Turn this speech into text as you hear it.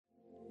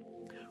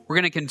We're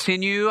going to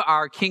continue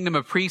our Kingdom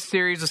of Priests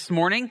series this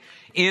morning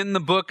in the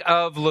book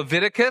of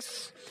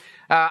Leviticus.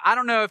 I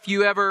don't know if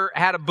you ever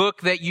had a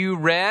book that you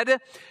read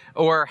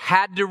or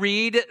had to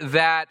read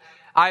that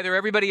either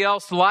everybody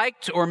else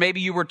liked or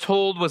maybe you were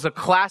told was a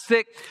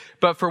classic,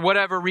 but for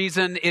whatever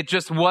reason, it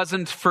just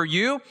wasn't for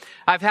you.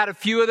 I've had a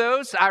few of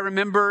those. I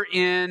remember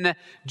in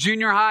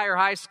junior high or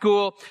high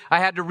school, I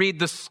had to read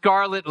The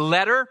Scarlet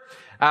Letter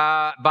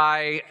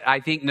by, I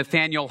think,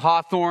 Nathaniel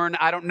Hawthorne.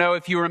 I don't know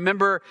if you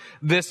remember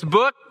this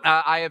book.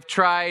 I have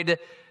tried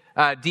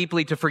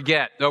deeply to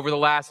forget over the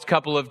last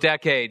couple of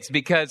decades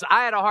because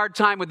I had a hard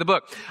time with the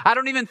book. I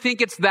don't even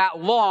think it's that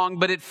long,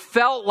 but it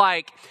felt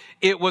like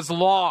it was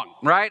long,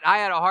 right? I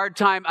had a hard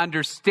time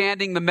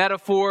understanding the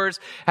metaphors,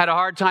 had a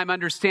hard time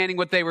understanding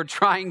what they were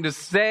trying to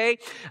say.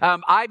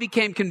 I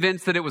became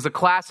convinced that it was a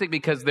classic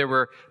because there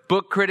were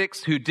book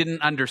critics who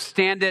didn't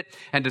understand it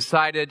and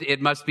decided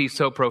it must be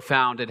so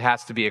profound it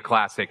has to be a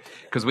classic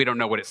because we don't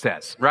know what it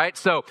says, right?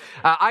 So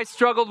I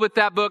struggled with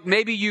that book.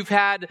 Maybe you've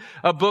had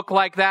a book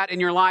like that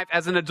in your life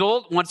as an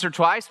adult once or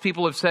twice.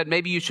 People have said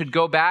maybe you should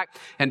go back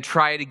and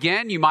try it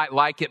again. You might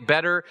like it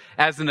better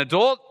as an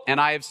adult. And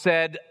I have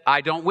said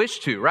I don't wish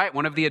to, right?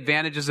 One of the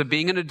advantages of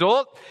being an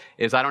adult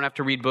is I don't have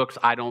to read books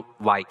I don't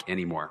like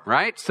anymore,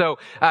 right? So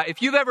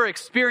if you've ever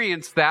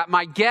experienced that,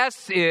 my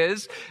guess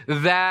is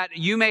that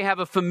you may have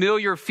a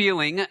familiar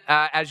feeling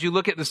as you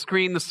look at the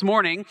screen this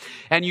morning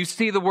and you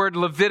see the word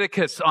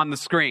Leviticus on the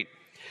screen.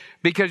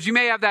 Because you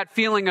may have that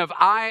feeling of,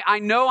 I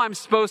know I'm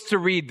supposed to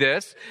read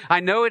this.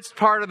 I know it's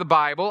part of the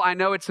Bible. I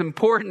know it's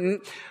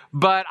important,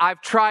 but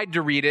I've tried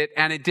to read it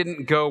and it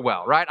didn't go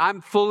well, right?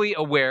 I'm fully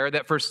aware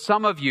that for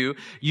some of you,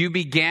 you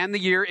began the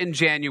year in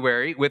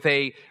January with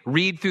a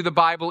read through the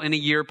Bible in a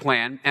year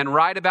plan. And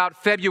right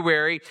about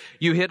February,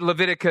 you hit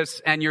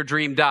Leviticus and your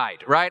dream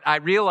died, right? I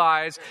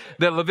realize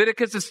that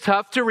Leviticus is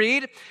tough to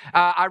read.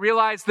 I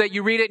realize that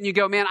you read it and you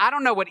go, man, I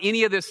don't know what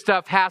any of this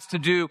stuff has to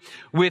do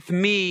with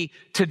me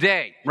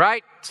today,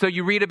 right? So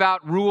you read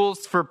about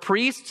rules for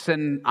priests,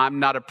 and I'm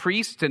not a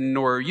priest, and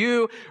nor are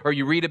you. Or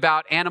you read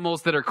about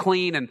animals that are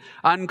clean and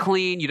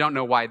unclean. You don't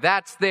know why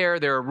that's there.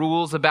 There are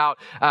rules about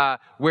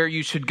where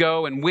you should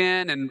go and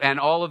when, and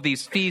all of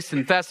these feasts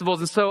and festivals.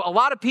 And so a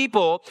lot of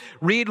people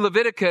read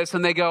Leviticus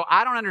and they go,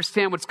 I don't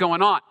understand what's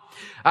going on.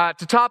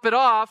 To top it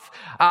off,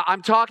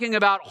 I'm talking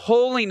about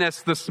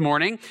holiness this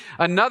morning,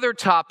 another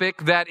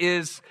topic that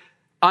is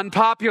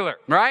unpopular,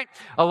 right?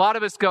 A lot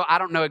of us go, I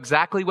don't know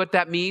exactly what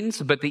that means,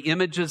 but the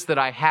images that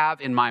I have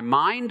in my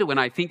mind when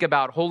I think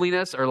about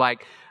holiness are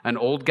like an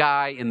old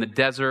guy in the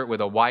desert with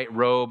a white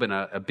robe and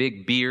a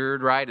big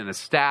beard, right? And a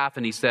staff,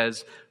 and he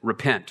says,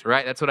 repent,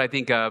 right? That's what I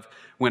think of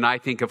when I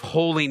think of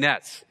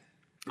holiness.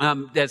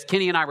 As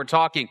Kenny and I were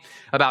talking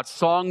about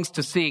songs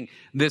to sing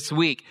this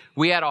week,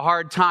 we had a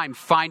hard time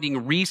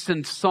finding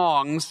recent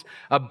songs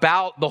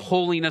about the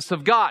holiness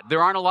of God.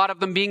 There aren't a lot of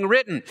them being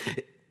written.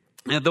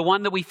 The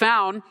one that we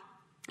found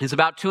is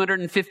about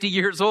 250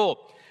 years old,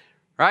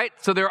 right?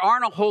 So there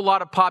aren't a whole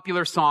lot of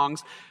popular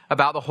songs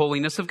about the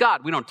holiness of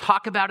God. We don't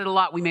talk about it a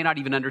lot. We may not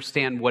even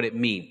understand what it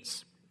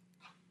means.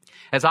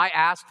 As I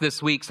asked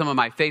this week some of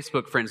my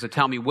Facebook friends to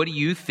tell me, what do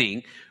you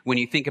think when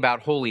you think about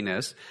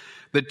holiness?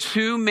 The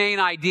two main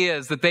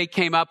ideas that they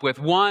came up with,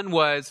 one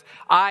was,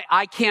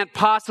 I can't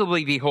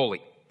possibly be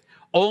holy.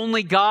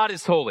 Only God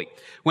is holy.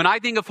 When I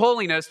think of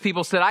holiness,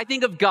 people said, I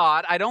think of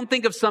God. I don't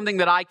think of something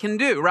that I can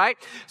do, right?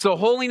 So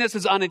holiness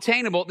is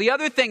unattainable. The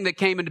other thing that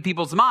came into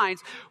people's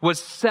minds was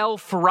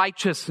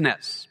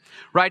self-righteousness,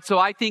 right? So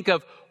I think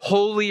of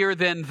holier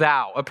than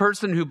thou, a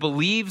person who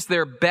believes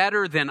they're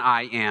better than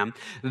I am.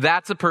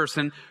 That's a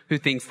person who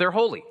thinks they're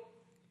holy.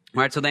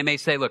 Right, so they may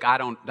say, look, I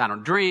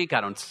don't drink, I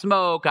don't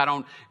smoke, I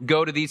don't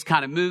go to these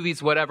kind of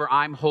movies, whatever,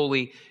 I'm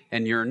holy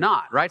and you're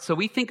not, right? So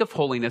we think of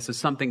holiness as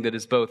something that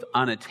is both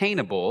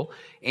unattainable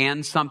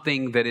and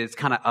something that is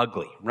kind of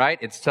ugly, right?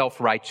 It's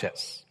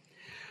self-righteous.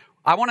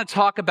 I want to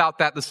talk about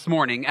that this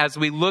morning as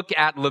we look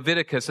at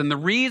Leviticus. And the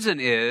reason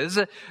is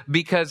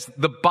because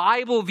the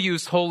Bible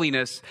views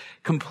holiness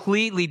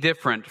completely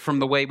different from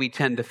the way we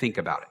tend to think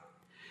about it.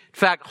 In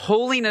fact,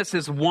 holiness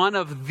is one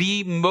of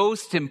the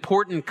most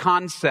important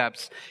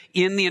concepts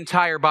in the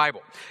entire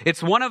Bible.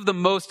 It's one of the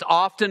most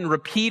often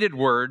repeated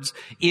words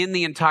in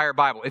the entire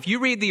Bible. If you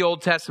read the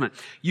Old Testament,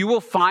 you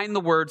will find the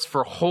words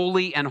for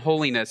holy and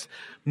holiness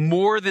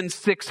more than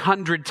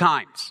 600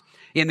 times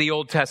in the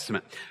Old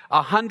Testament,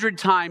 100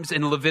 times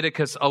in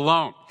Leviticus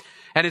alone.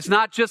 And it's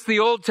not just the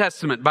Old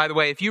Testament, by the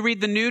way. If you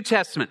read the New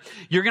Testament,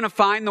 you're going to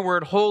find the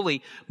word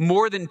holy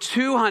more than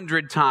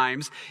 200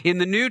 times in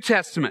the New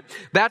Testament.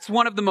 That's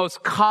one of the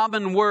most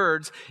common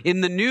words in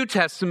the New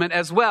Testament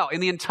as well.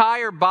 In the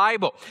entire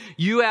Bible,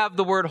 you have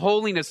the word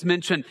holiness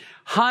mentioned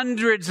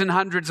hundreds and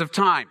hundreds of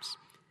times.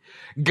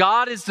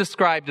 God is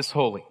described as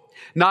holy.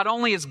 Not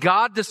only is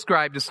God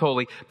described as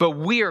holy, but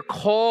we are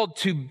called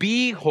to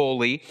be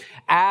holy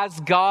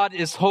as God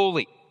is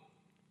holy.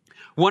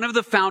 One of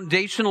the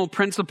foundational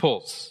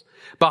principles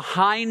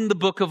behind the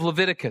book of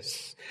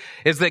Leviticus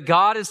is that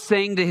God is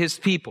saying to his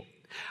people,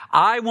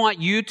 I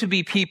want you to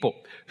be people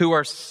who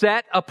are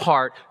set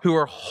apart, who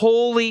are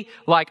holy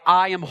like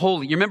I am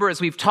holy. You remember, as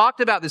we've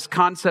talked about this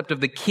concept of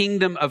the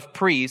kingdom of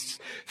priests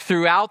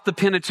throughout the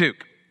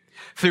Pentateuch,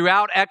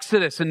 throughout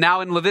Exodus and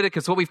now in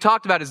Leviticus, what we've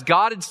talked about is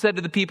God had said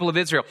to the people of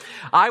Israel,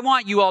 I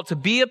want you all to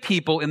be a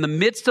people in the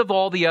midst of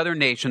all the other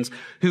nations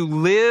who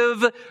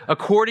live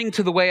according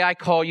to the way I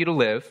call you to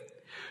live,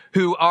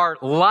 who are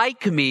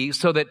like me,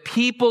 so that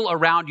people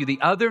around you, the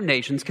other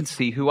nations, can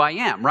see who I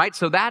am, right?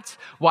 So that's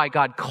why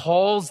God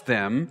calls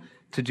them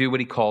to do what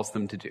he calls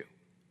them to do.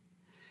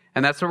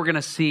 And that's what we're going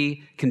to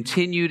see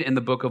continued in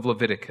the book of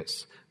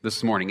Leviticus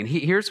this morning. And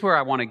here's where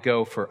I want to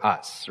go for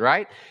us,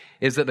 right?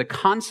 Is that the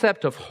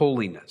concept of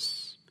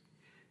holiness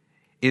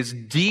is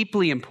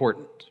deeply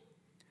important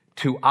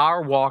to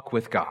our walk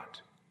with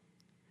God.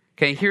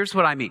 Okay, here's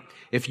what I mean.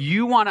 If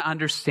you want to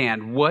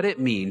understand what it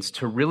means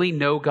to really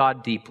know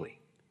God deeply,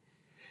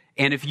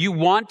 and if you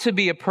want to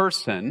be a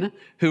person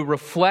who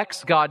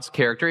reflects God's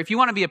character, if you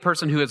want to be a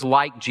person who is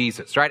like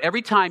Jesus, right?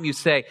 Every time you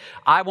say,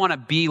 I want to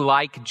be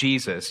like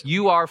Jesus,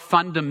 you are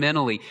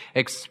fundamentally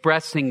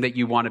expressing that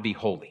you want to be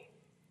holy.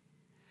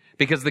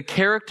 Because the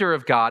character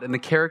of God and the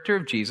character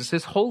of Jesus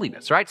is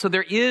holiness, right? So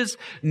there is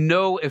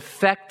no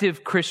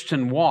effective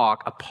Christian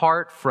walk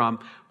apart from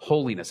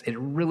holiness. It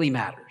really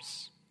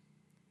matters.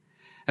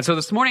 And so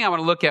this morning I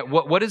want to look at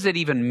what does it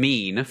even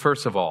mean,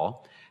 first of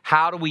all?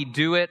 How do we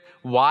do it?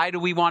 Why do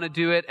we want to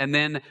do it? And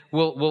then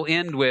we'll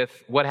end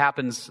with what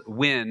happens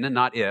when,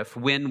 not if,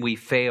 when we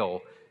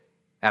fail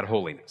at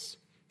holiness.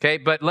 Okay,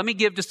 but let me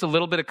give just a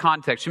little bit of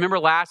context. You remember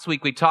last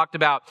week we talked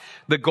about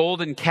the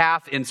golden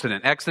calf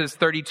incident, Exodus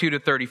 32 to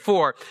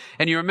 34.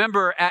 And you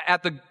remember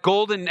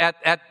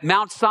at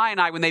Mount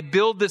Sinai, when they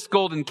build this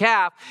golden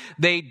calf,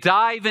 they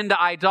dive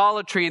into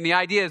idolatry. And the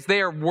idea is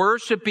they are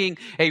worshiping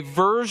a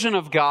version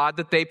of God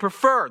that they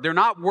prefer. They're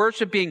not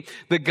worshiping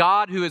the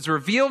God who has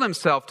revealed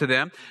himself to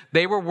them.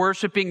 They were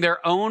worshiping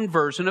their own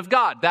version of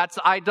God. That's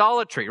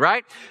idolatry,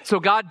 right? So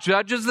God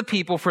judges the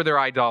people for their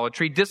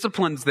idolatry,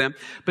 disciplines them,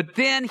 but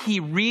then he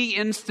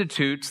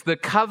reinstitutes the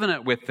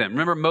covenant with them.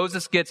 Remember,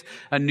 Moses gets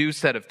a new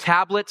set of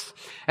tablets.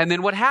 And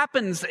then what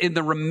happens in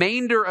the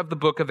remainder of the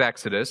book of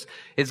Exodus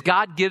is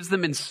God gives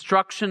them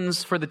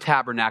instructions for the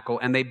tabernacle,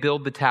 and they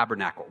build the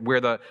tabernacle.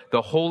 Where the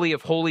Holy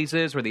of Holies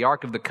is, where the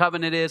Ark of the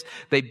Covenant is,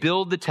 they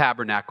build the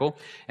tabernacle.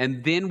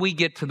 And then we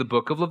get to the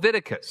book of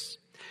Leviticus.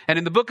 And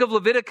in the book of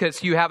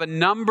Leviticus, you have a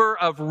number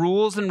of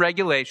rules and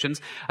regulations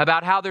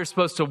about how they're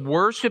supposed to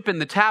worship in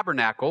the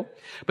tabernacle,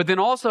 but then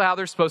also how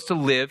they're supposed to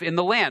live in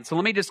the land. So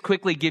let me just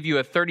quickly give you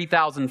a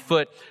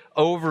 30,000-foot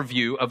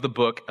overview of the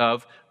book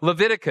of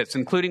Leviticus,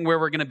 including where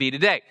we're going to be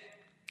today.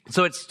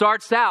 So it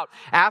starts out,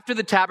 after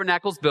the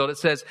tabernacle's built, it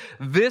says,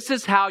 this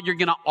is how you're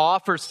going to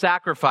offer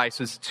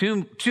sacrifices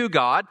to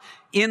God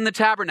in the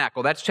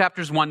tabernacle. That's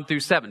chapters 1 through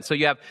 7. So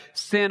you have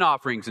sin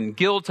offerings and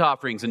guilt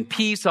offerings and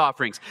peace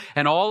offerings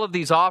and all of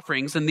these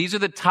offerings. And these are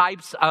the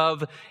types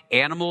of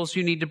animals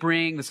you need to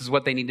bring. This is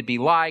what they need to be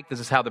like.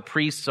 This is how the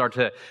priests are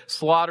to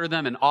slaughter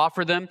them and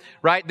offer them,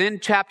 right? Then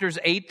chapters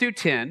 8 through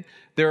 10,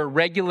 there are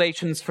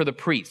regulations for the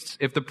priests.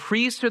 If the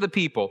priests are the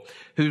people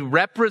who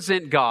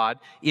represent God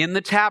in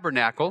the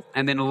tabernacle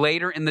and then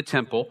later in the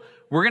temple,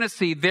 we're going to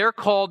see they're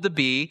called to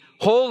be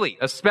holy,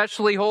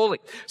 especially holy.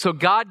 So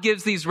God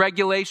gives these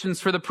regulations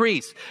for the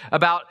priests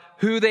about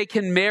who they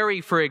can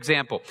marry, for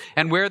example,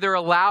 and where they're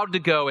allowed to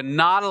go and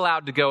not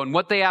allowed to go and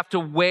what they have to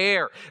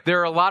wear. There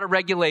are a lot of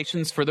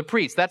regulations for the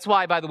priests. That's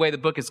why, by the way, the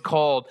book is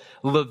called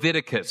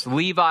Leviticus.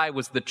 Levi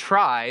was the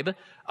tribe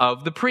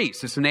of the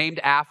priests. It's named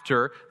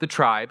after the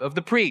tribe of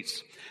the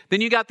priests. Then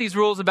you got these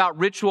rules about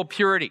ritual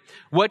purity.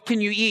 What can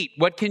you eat?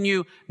 What can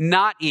you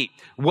not eat?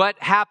 What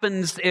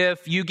happens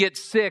if you get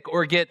sick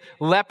or get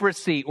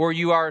leprosy or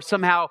you are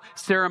somehow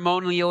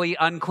ceremonially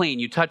unclean?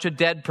 You touch a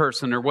dead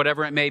person or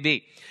whatever it may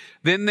be.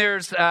 Then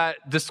there's a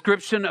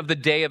description of the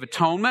Day of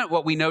Atonement.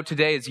 What we know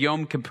today is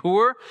Yom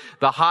Kippur,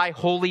 the high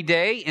holy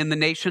day in the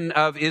nation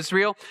of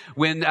Israel,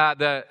 when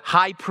the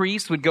high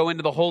priest would go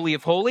into the Holy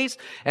of Holies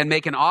and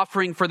make an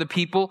offering for the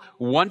people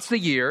once a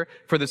year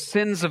for the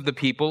sins of the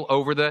people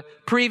over the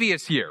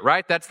previous year,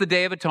 right? That's the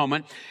Day of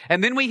Atonement.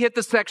 And then we hit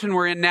the section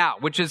we're in now,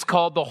 which is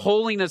called the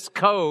Holiness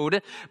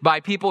Code by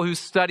people who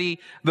study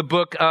the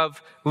book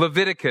of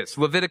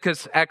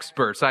Leviticus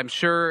experts. I'm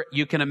sure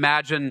you can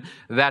imagine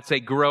that's a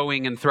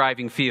growing and thriving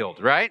field,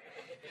 right?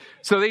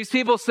 So these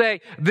people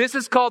say, this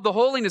is called the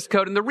Holiness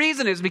Code. And the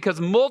reason is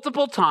because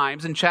multiple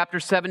times in chapter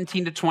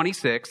 17 to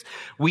 26,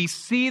 we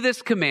see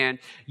this command,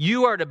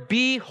 you are to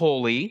be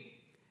holy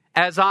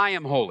as I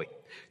am holy.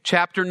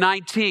 Chapter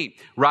 19,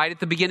 right at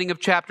the beginning of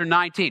chapter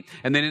 19.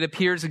 And then it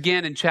appears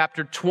again in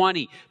chapter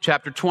 20,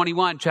 chapter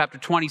 21, chapter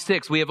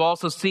 26. We have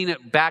also seen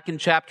it back in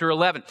chapter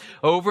 11.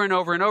 Over and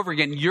over and over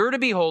again. You're to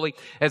be holy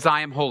as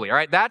I am holy. All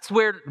right, that's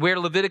where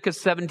Leviticus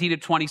 17 to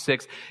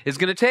 26 is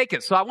going to take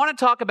us. So I want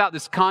to talk about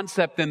this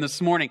concept then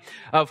this morning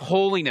of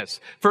holiness.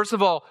 First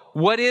of all,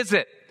 what is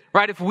it?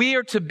 Right, if we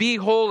are to be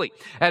holy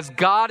as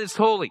God is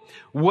holy,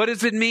 what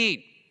does it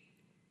mean?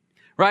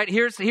 Right,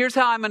 here's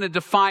how I'm going to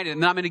define it,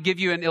 and I'm going to give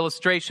you an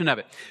illustration of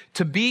it.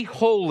 To be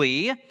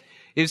holy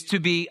is to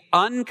be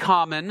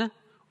uncommon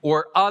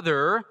or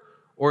other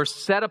or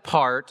set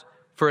apart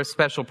for a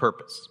special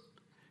purpose.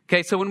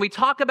 Okay, so when we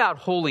talk about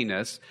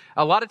holiness,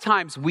 a lot of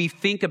times we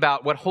think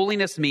about what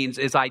holiness means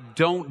is I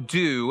don't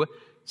do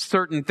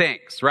certain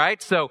things,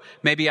 right? So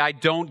maybe I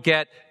don't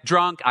get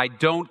drunk, I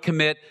don't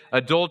commit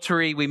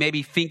adultery. We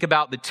maybe think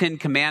about the 10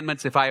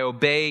 commandments. If I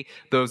obey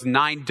those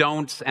 9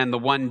 don'ts and the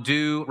 1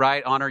 do,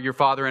 right? Honor your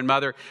father and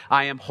mother,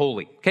 I am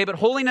holy. Okay, but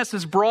holiness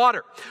is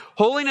broader.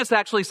 Holiness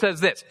actually says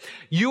this: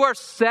 you are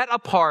set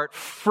apart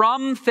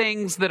from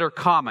things that are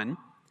common,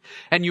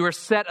 and you are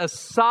set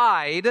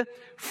aside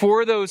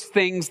for those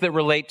things that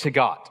relate to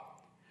God.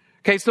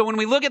 Okay, so when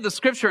we look at the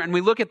scripture and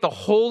we look at the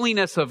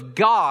holiness of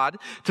God,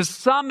 to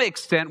some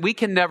extent, we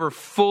can never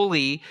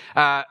fully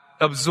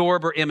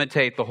absorb or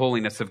imitate the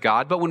holiness of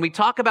God. But when we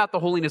talk about the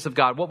holiness of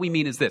God, what we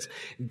mean is this: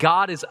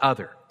 God is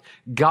other.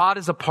 God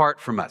is apart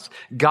from us.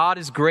 God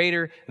is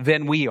greater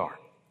than we are.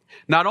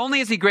 Not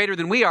only is he greater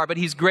than we are, but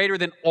he's greater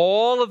than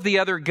all of the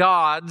other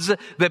gods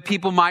that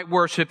people might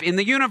worship in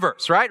the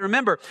universe, right?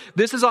 Remember,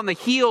 this is on the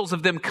heels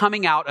of them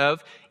coming out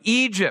of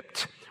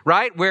Egypt,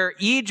 right? Where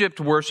Egypt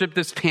worshiped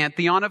this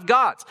pantheon of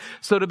gods.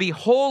 So to be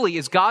holy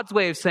is God's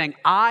way of saying,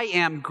 I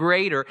am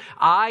greater,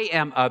 I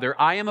am other,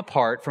 I am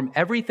apart from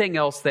everything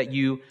else that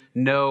you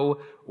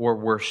know or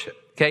worship.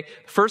 Okay?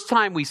 First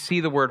time we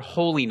see the word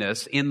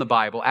holiness in the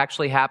Bible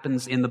actually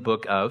happens in the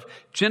book of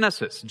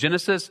Genesis.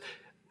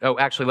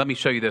 Actually, let me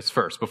show you this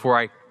first before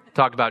I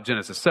talk about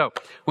Genesis. So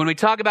when we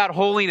talk about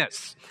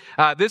holiness,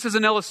 this is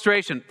an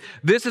illustration.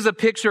 This is a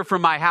picture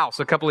from my house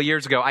a couple of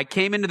years ago. I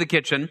came into the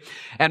kitchen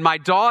and my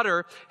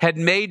daughter had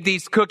made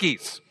these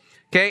cookies.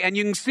 Okay, and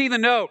you can see the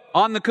note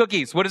on the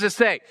cookies. What does it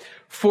say?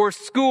 For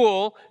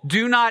school,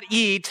 do not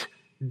eat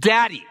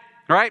daddy.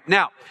 All right?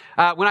 Now,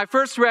 when I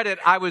first read it,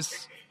 I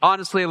was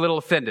honestly a little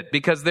offended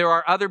because there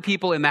are other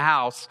people in the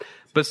house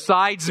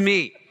besides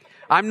me.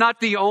 I'm not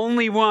the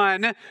only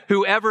one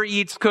who ever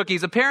eats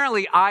cookies.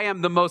 Apparently, I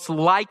am the most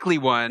likely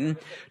one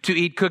to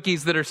eat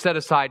cookies that are set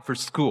aside for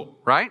school,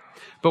 right?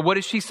 But what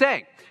is she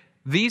saying?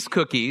 These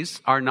cookies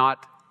are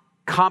not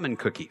common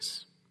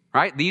cookies,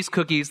 right? These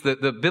cookies,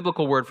 the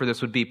biblical word for this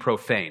would be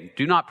profane.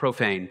 Do not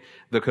profane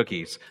the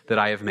cookies that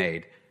I have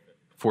made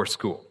for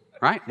school,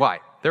 right? Why?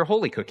 They're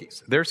holy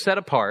cookies. They're set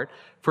apart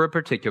for a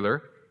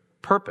particular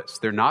purpose.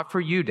 They're not for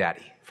you,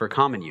 Daddy, for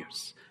common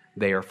use.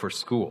 They are for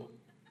school.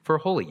 For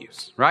holy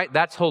use, right?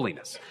 That's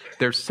holiness.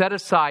 They're set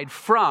aside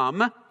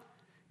from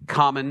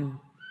common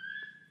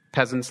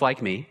peasants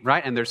like me,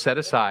 right? And they're set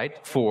aside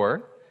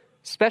for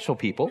special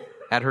people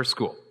at her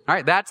school. All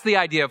right, that's the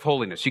idea of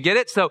holiness. You get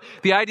it? So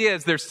the idea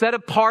is they're set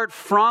apart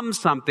from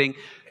something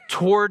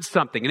towards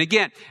something. And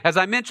again, as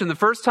I mentioned, the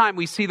first time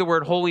we see the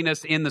word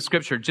holiness in the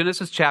scripture,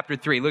 Genesis chapter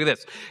 3, look at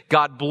this.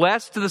 God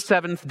blessed the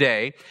seventh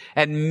day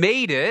and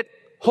made it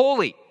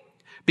holy,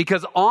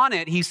 because on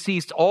it, he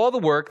ceased all the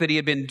work that he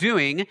had been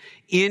doing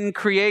in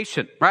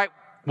creation, right?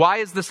 Why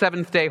is the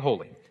seventh day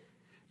holy?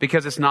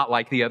 Because it's not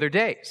like the other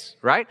days,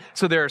 right?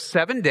 So there are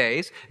 7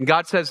 days, and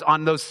God says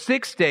on those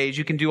 6 days,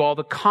 you can do all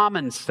the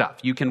common stuff.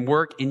 You can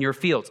work in your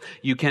fields.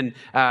 You can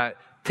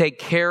take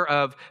care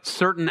of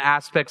certain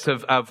aspects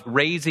of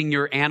raising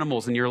your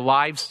animals and your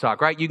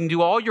livestock, right? You can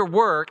do all your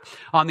work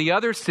on the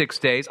other 6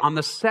 days. On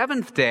the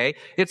 7th day,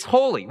 it's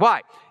holy.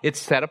 Why? It's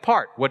set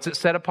apart. What's it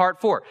set apart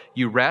for?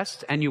 You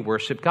rest and you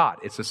worship God.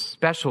 It's a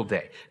special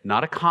day,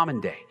 not a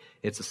common day.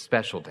 It's a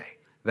special day.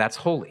 That's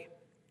holy.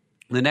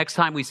 The next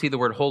time we see the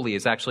word holy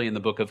is actually in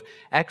the book of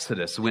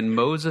Exodus, when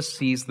Moses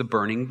sees the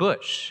burning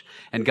bush.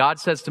 And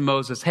God says to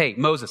Moses, hey,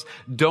 Moses,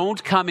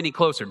 don't come any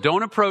closer.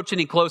 Don't approach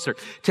any closer.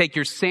 Take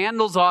your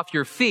sandals off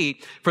your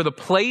feet, for the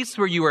place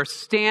where you are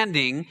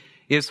standing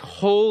is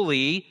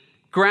holy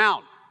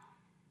ground.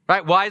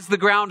 Right? Why is the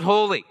ground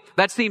holy?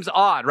 That seems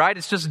odd, right?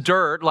 It's just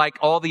dirt like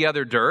all the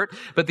other dirt.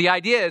 But the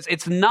idea is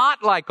it's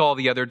not like all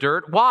the other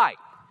dirt. Why?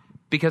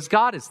 Because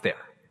God is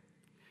there.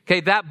 Okay,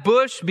 that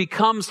bush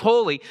becomes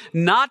holy,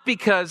 not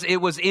because it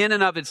was in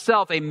and of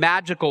itself a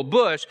magical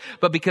bush,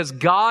 but because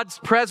God's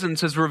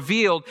presence is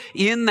revealed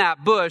in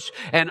that bush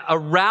and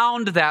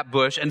around that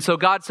bush. And so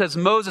God says,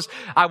 Moses,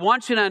 I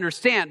want you to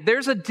understand,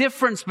 there's a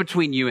difference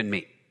between you and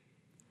me.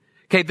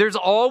 Okay, there's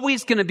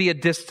always going to be a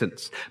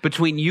distance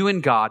between you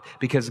and God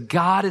because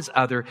God is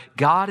other,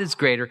 God is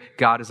greater,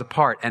 God is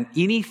apart. And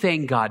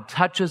anything God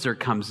touches or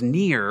comes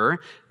near,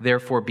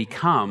 therefore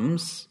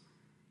becomes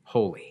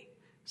holy,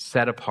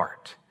 set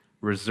apart,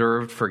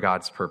 reserved for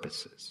God's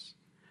purposes.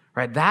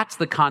 Right? That's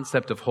the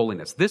concept of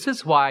holiness. This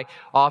is why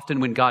often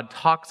when God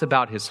talks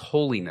about his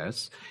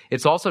holiness,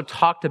 it's also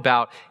talked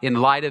about in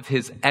light of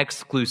his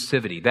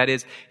exclusivity. That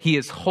is, he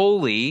is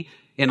holy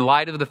in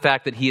light of the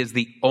fact that he is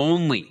the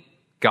only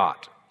God.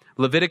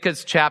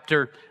 Leviticus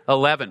chapter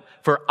 11,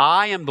 for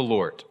I am the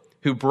Lord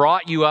who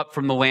brought you up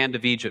from the land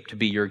of Egypt to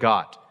be your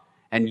God.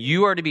 And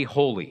you are to be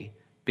holy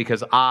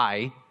because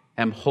I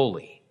am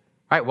holy.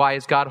 Right? Why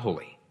is God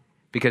holy?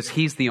 Because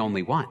he's the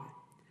only one.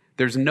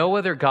 There's no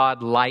other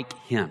God like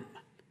him.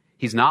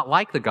 He's not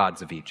like the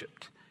gods of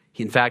Egypt.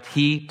 In fact,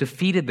 he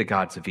defeated the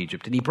gods of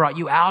Egypt and he brought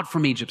you out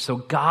from Egypt. So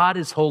God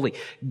is holy.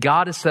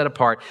 God is set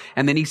apart.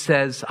 And then he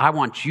says, I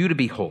want you to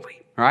be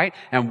holy. All right?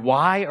 And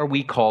why are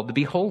we called to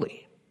be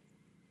holy?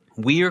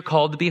 We are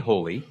called to be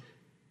holy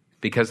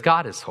because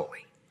God is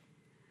holy.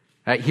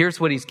 Here's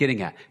what he's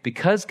getting at.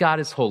 Because God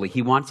is holy,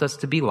 he wants us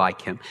to be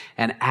like him.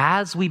 And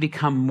as we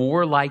become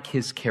more like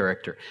his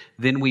character,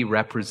 then we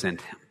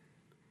represent him.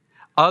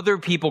 Other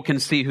people can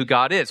see who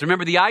God is.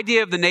 Remember, the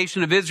idea of the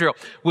nation of Israel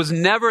was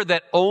never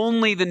that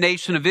only the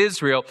nation of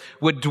Israel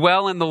would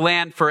dwell in the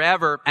land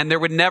forever and there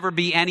would never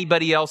be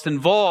anybody else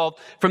involved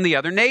from the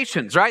other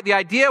nations, right? The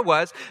idea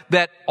was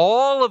that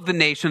all of the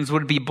nations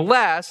would be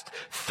blessed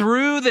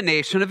through the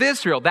nation of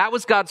Israel. That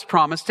was God's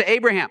promise to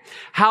Abraham.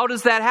 How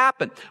does that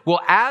happen?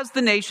 Well, as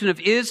the nation of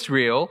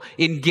Israel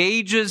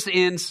engages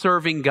in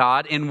serving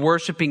God, in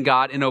worshiping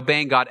God, in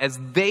obeying God, as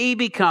they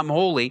become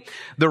holy,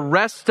 the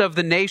rest of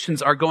the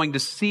nations are going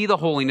to see the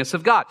holiness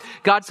of God.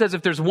 God says,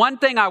 if there's one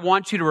thing I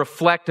want you to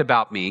reflect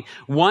about me,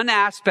 one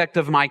aspect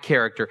of my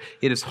character,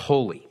 it is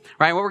holy,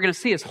 right? What we're going to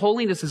see is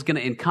holiness is going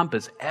to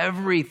encompass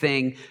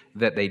everything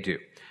that they do.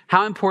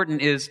 How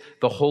important is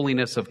the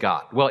holiness of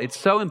God? Well, it's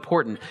so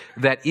important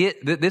that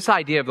this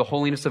idea of the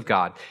holiness of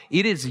God,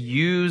 it is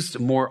used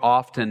more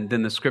often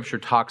than the scripture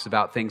talks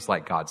about things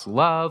like God's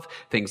love,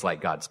 things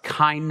like God's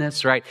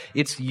kindness, right?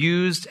 It's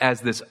used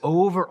as this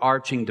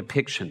overarching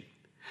depiction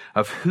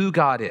of who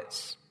God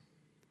is.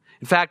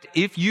 In fact,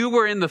 if you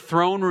were in the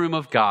throne room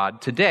of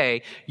God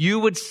today,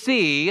 you would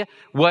see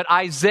what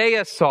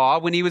Isaiah saw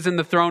when he was in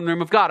the throne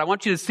room of God. I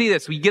want you to see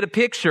this. We get a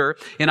picture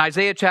in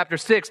Isaiah chapter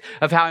 6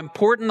 of how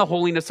important the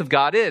holiness of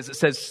God is. It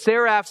says,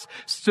 seraphs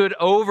stood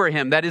over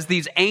him. That is,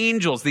 these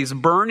angels, these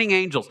burning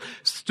angels,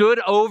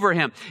 stood over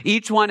him.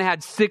 Each one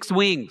had 6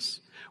 wings.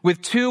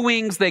 With 2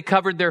 wings, they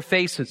covered their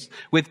faces.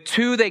 With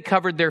 2, they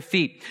covered their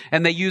feet.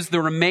 And they used the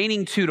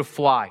remaining 2 to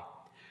fly.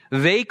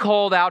 They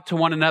called out to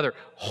one another,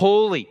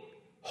 holy,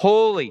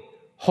 holy,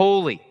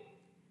 holy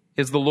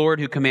is the Lord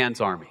who commands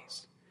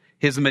armies.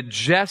 His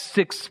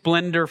majestic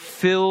splendor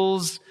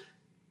fills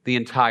the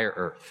entire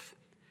earth.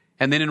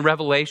 And then in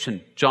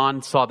Revelation,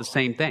 John saw the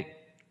same thing.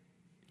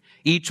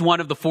 Each one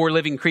of the 4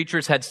 living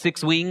creatures had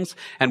 6 wings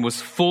and was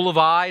full of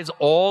eyes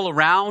all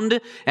around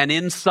and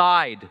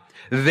inside.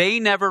 They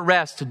never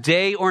rest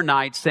day or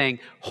night, saying,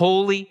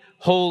 holy,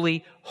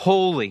 holy,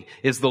 holy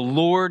is the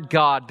Lord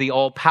God, the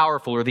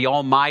all-powerful, or the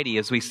Almighty,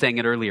 as we sang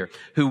it earlier,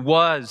 who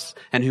was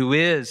and who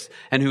is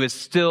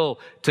still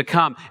to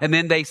come. And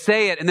then they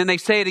say it, and then they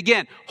say it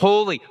again.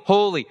 Holy,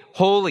 holy,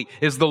 holy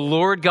is the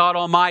Lord God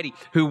Almighty,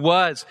 who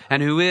was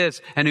and who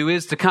is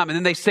to come. And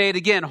then they say it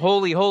again.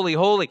 Holy, holy,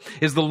 holy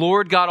is the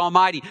Lord God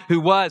Almighty, who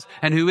was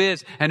and who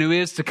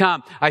is to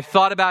come. I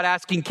thought about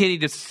asking Kenny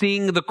to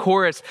sing the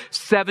chorus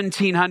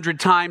 1,700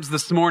 times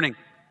this morning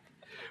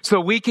so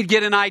we could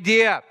get an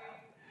idea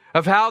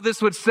of how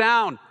this would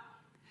sound,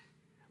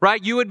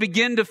 right? You would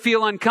begin to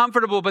feel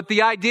uncomfortable, but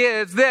the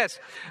idea is this: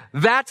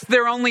 that's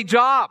their only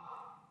job,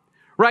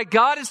 right?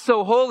 God is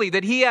so holy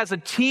that he has a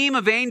team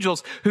of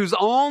angels whose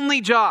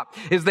only job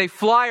is they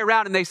fly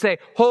around and they say,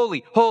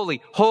 holy,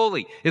 holy,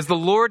 holy is the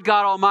Lord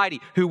God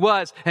Almighty, who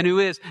was and who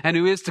is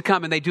to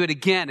come. And they do it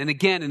again and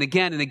again and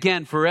again and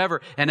again,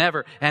 forever and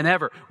ever and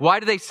ever. Why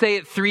do they say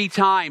it 3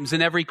 times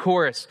in every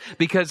chorus?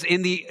 Because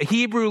in the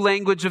Hebrew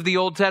language of the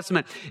Old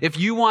Testament, if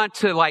you want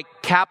to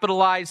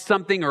capitalize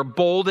something or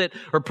bold it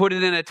or put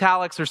it in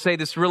italics or say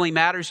this really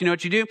matters, you know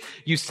what you do?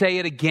 You say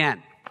it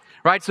again.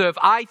 Right? So if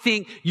I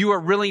think you are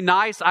really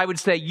nice, I would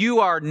say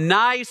you are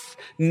nice,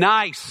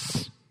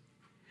 nice.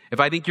 If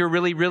I think you're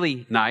really,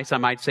 really nice, I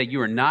might say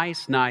you are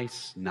nice,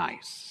 nice,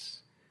 nice.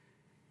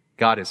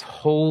 God is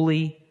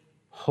holy,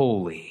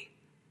 holy,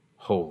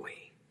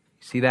 holy.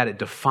 See that? It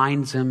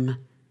defines him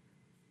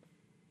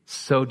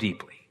so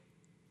deeply.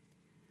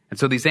 And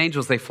so these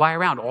angels, they fly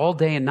around all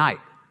day and night,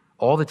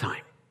 all the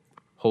time.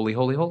 Holy,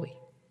 holy, holy.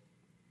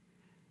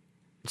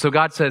 So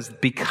God says,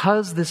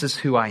 because this is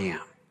who I am,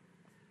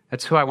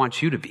 that's who I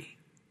want you to be.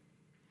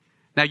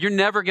 Now, you're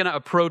never going to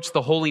approach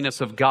the holiness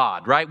of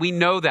God, right? We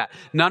know that.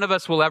 None of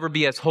us will ever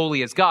be as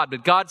holy as God.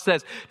 But God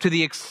says, to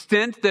the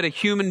extent that a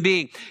human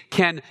being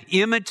can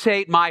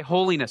imitate my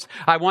holiness,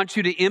 I want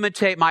you to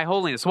imitate my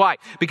holiness. Why?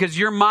 Because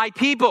you're my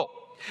people.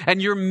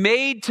 And you're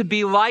made to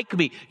be like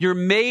me. You're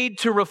made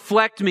to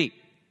reflect me.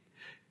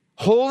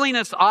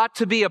 Holiness ought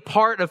to be a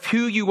part of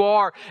who you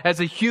are as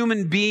a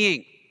human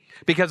being.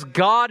 Because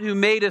God who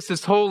made us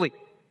is holy.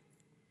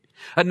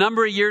 A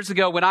number of years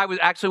ago, when I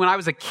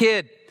was a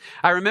kid,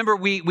 I remember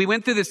we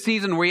went through this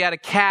season where we had a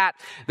cat.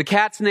 The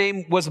cat's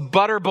name was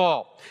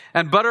Butterball.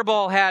 And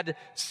Butterball had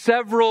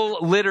several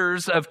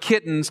litters of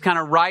kittens kind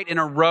of right in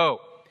a row.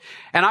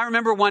 And I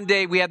remember one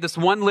day we had this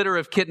one litter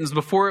of kittens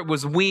before it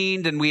was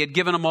weaned and we had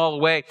given them all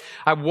away.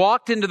 I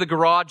walked into the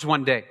garage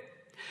one day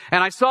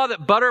And I saw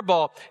that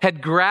Butterball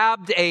had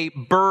grabbed a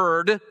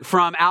bird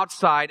from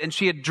outside and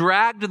she had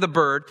dragged the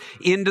bird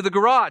into the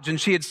garage and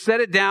she had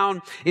set it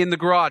down in the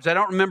garage. I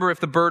don't remember if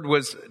the bird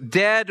was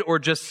dead or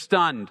just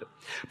stunned.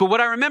 But what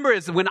I remember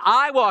is when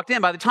I walked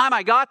in, by the time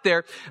I got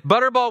there,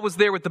 Butterball was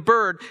there with the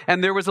bird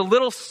and there was a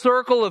little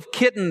circle of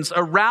kittens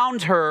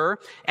around her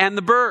and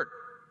the bird.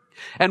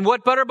 And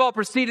what Butterball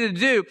proceeded to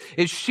do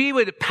is she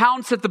would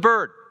pounce at the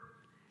bird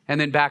and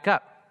then back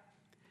up.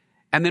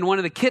 And then one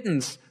of the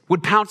kittens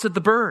would pounce at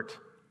the bird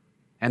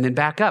and then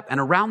back up. And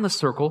around the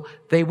circle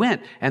they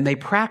went and they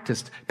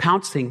practiced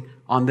pouncing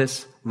on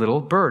this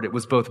little bird. It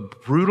was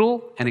both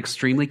brutal and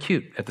extremely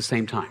cute at the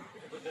same time,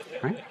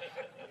 right?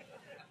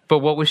 But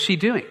what was she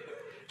doing?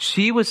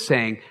 She was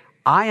saying,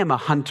 I am a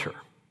hunter.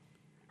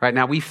 Right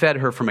now we fed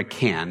her from a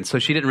can, so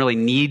she didn't really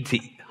need to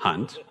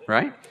hunt,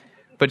 right?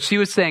 But she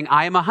was saying,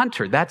 I am a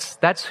hunter.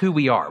 That's who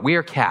we are. We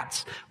are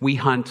cats. We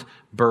hunt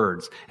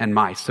birds and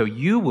mice. So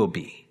you will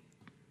be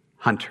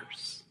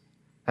hunters.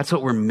 That's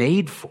what we're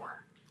made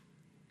for.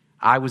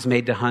 I was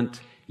made to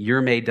hunt.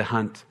 You're made to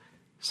hunt.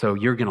 So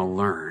you're going to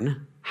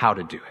learn how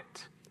to do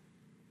it.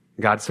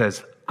 God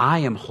says, I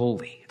am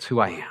holy. It's who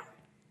I am.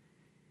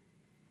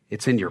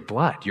 It's in your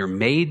blood. You're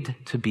made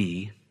to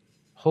be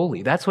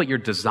holy. That's what you're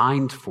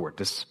designed for,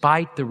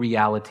 despite the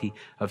reality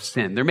of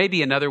sin. There may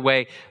be another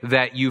way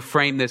that you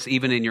frame this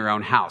even in your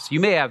own house. You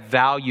may have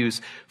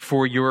values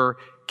for your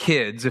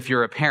kids, if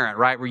you're a parent,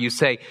 right? Where you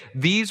say,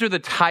 these are the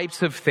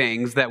types of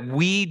things that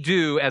we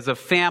do as a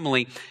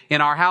family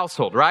in our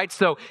household, right?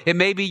 So it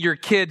may be your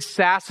kid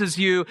sasses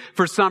you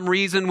for some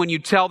reason when you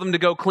tell them to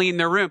go clean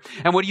their room.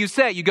 And what do you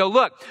say? You go,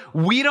 look,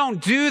 we don't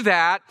do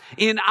that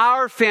in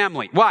our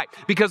family. Why?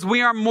 Because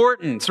we are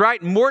Mortons,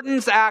 right?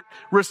 Mortons act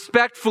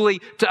respectfully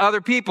to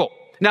other people.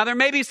 Now, there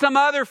may be some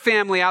other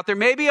family out there,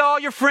 maybe all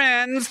your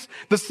friends,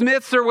 the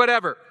Smiths or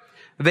whatever.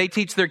 They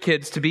teach their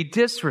kids to be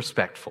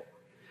disrespectful.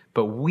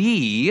 But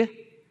we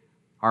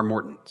are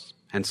Mortons,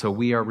 and so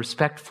we are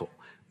respectful.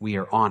 We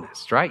are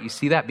honest, right? You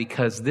see that?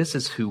 Because this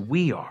is who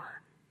we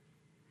are.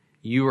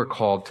 You are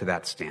called to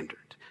that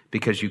standard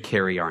because you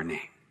carry our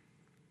name.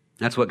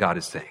 That's what God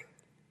is saying.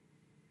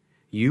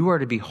 You are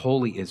to be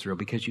holy, Israel,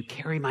 because you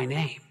carry my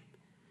name.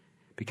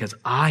 Because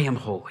I am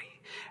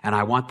holy, and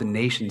I want the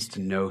nations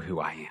to know who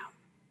I am.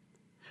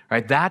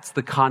 Right? That's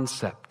the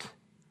concept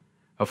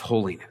of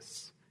holiness.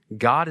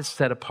 God is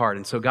set apart.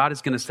 And so God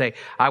is going to say,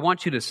 I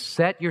want you to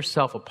set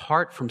yourself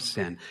apart from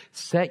sin.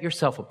 Set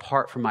yourself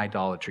apart from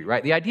idolatry,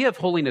 right? The idea of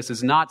holiness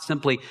is not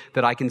simply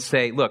that I can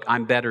say, look,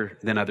 I'm better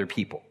than other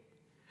people.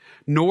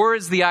 Nor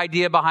is the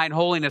idea behind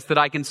holiness that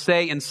I can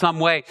say in some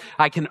way,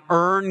 I can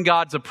earn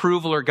God's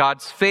approval or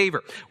God's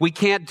favor. We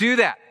can't do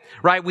that,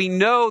 right? We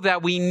know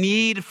that we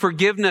need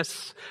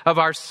forgiveness of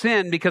our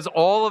sin because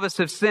all of us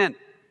have sinned.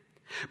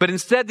 But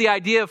instead, the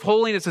idea of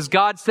holiness is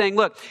God saying,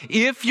 look,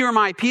 if you're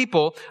my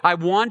people, I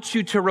want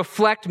you to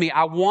reflect me.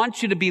 I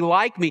want you to be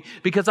like me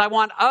because I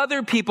want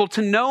other people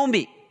to know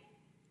me.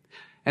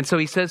 And so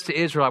he says to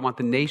Israel, I want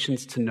the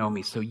nations to know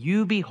me. So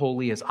you be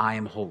holy as I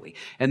am holy.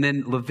 And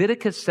then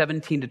Leviticus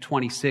 17 to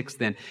 26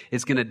 then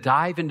is going to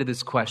dive into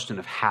this question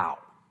of how.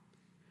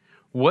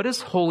 What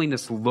does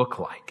holiness look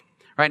like?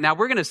 Right now,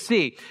 we're going to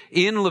see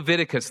in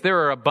Leviticus, there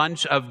are a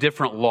bunch of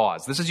different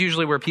laws. This is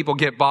usually where people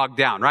get bogged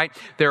down, right?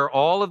 There are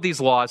all of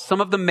these laws. Some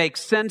of them make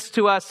sense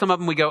to us. Some of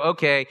them we go,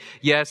 okay,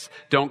 yes,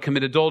 don't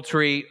commit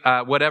adultery,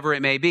 whatever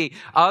it may be.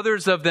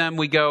 Others of them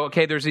we go,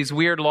 okay, there's these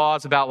weird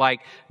laws about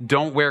like,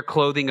 don't wear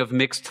clothing of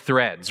mixed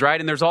threads,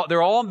 right? And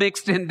they're all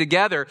mixed in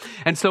together.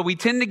 And so we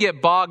tend to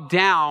get bogged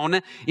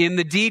down in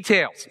the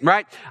details,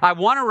 right? I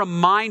want to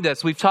remind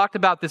us, we've talked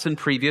about this in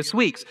previous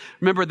weeks.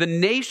 Remember, the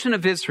nation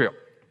of Israel,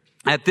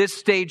 at this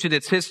stage in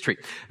its history,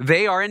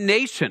 they are a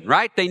nation,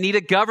 right? They need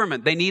a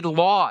government. They need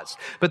laws.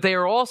 But they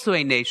are also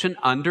a nation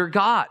under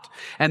God.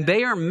 And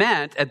they are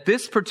meant at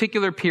this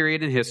particular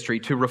period in history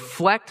to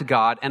reflect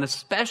God and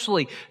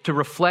especially to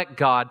reflect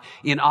God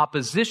in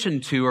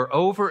opposition to or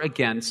over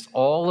against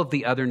all of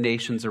the other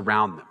nations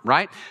around them,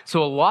 right?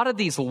 So a lot of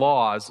these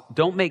laws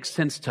don't make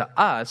sense to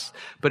us,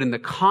 but in the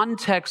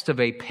context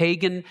of a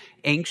pagan,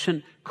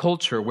 ancient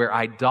culture where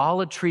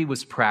idolatry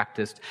was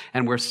practiced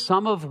and where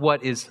some of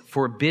what is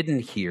forbidden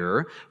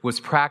here was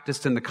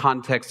practiced in the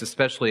context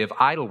especially of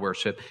idol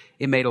worship,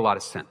 it made a lot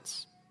of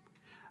sense.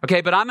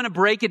 Okay, but I'm going to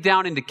break it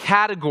down into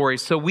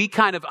categories so we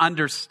kind of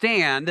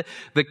understand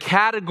the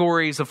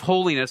categories of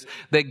holiness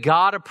that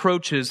God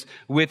approaches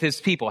with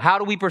his people. How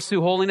do we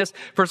pursue holiness?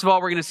 First of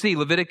all, we're going to see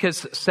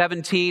Leviticus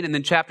 17 and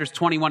then chapters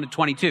 21 to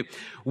 22.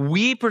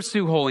 We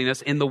pursue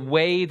holiness in the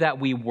way that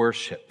we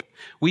worship.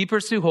 We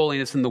pursue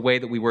holiness in the way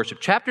that we worship.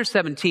 Chapter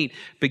 17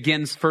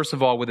 begins, first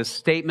of all, with a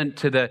statement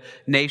to the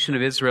nation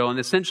of Israel. And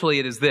essentially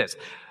it is this.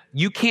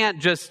 You can't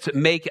just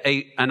make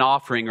an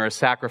offering or a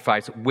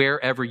sacrifice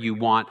wherever you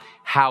want,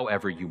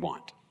 however you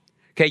want.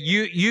 Okay,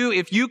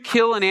 if you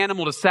kill an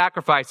animal to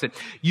sacrifice it,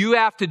 you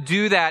have to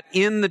do that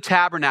in the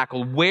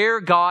tabernacle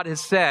where God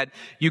has said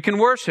you can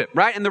worship,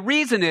 right? And the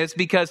reason is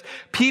because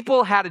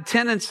people had a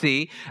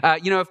tendency,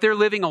 if they're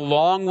living a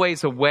long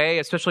ways away,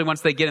 especially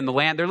once they get in the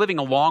land, they're living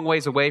a long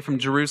ways away from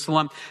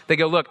Jerusalem. They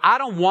go, look, I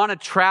don't want to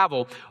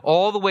travel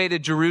all the way to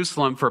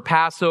Jerusalem for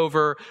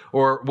Passover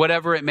or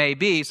whatever it may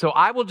be, so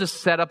I will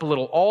just set up a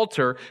little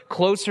altar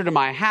closer to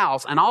my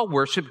house and I'll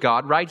worship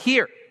God right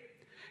here.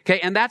 Okay,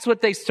 and that's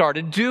what they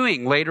started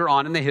doing later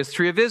on in the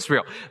history of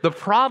Israel. The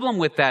problem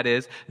with that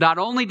is, not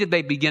only did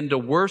they begin to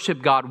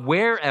worship God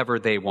wherever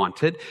they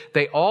wanted,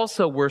 they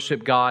also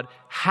worshiped God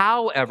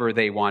however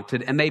they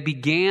wanted, and they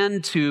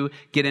began to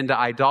get into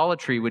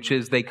idolatry, which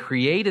is they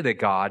created a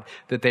God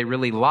that they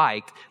really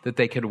liked, that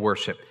they could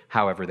worship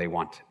however they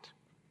wanted.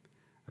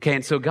 Okay,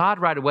 and so God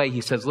right away, he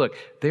says, look,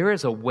 there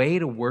is a way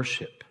to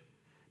worship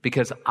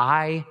because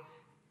I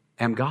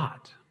am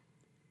God.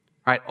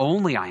 Right?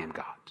 Only I am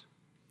God.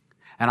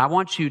 And I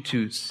want you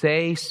to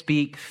say,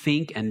 speak,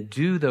 think, and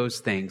do those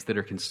things that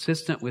are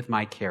consistent with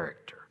my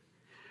character.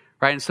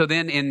 Right? And so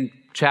then in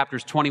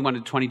chapters 21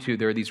 to 22,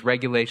 there are these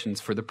regulations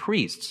for the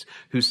priests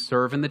who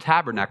serve in the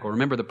tabernacle.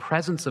 Remember, the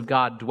presence of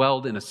God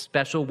dwelled in a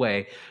special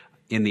way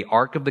in the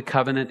Ark of the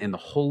Covenant, in the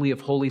Holy of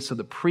Holies. So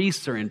the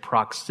priests are in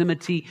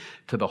proximity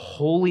to the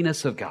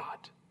holiness of God.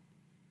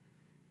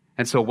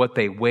 And so what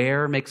they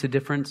wear makes a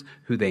difference.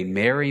 Who they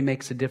marry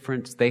makes a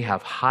difference. They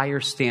have higher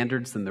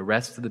standards than the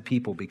rest of the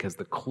people because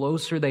the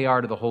closer they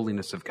are to the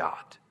holiness of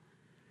God,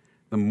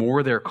 the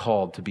more they're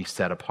called to be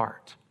set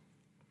apart.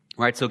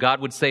 Right? So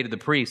God would say to the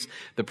priests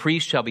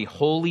shall be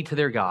holy to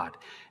their God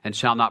and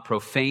shall not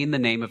profane the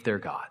name of their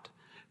God.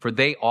 For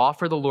they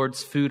offer the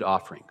Lord's food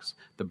offerings,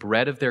 the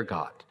bread of their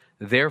God.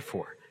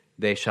 Therefore,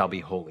 they shall be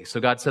holy. So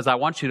God says, I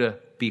want you to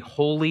be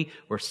holy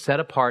or set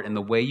apart in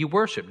the way you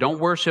worship. Don't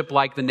worship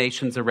like the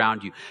nations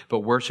around you, but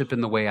worship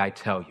in the way I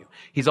tell you.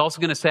 He's also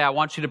going to say, I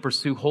want you to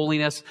pursue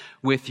holiness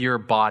with your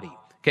body.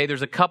 Okay,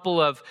 there's a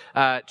couple of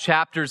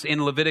chapters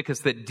in Leviticus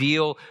that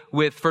deal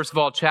with, first of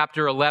all,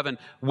 chapter 11,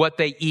 what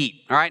they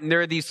eat. All right, and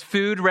there are these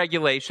food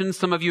regulations.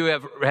 Some of you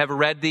have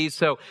read these.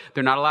 So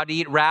they're not allowed to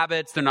eat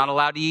rabbits. They're not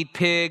allowed to eat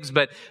pigs,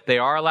 but they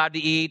are allowed to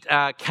eat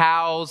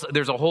cows.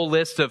 There's a whole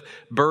list of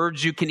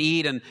birds you can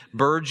eat and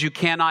birds you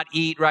cannot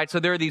eat, right? So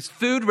there are these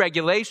food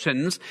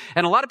regulations.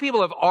 And a lot of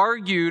people have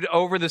argued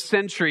over the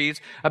centuries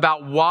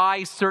about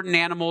why certain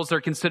animals are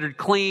considered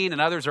clean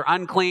and others are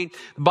unclean.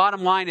 The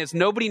bottom line is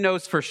nobody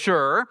knows for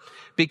sure,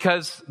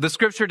 because the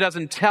scripture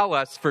doesn't tell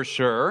us for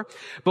sure.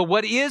 But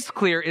what is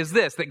clear is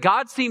this, that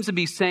God seems to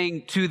be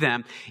saying to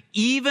them,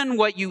 even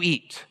what you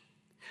eat,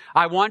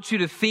 I want you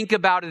to think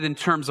about it in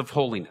terms of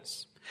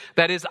holiness.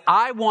 That is,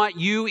 I want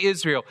you,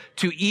 Israel,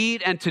 to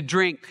eat and to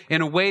drink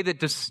in a way that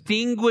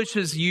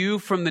distinguishes you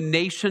from the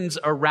nations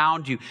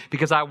around you,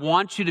 because I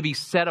want you to be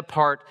set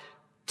apart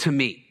to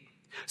me.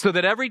 So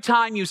that every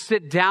time you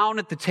sit down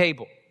at the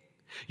table,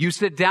 you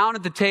sit down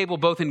at the table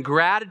both in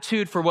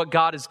gratitude for what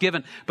God has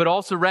given, but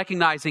also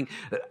recognizing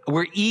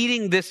we're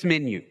eating this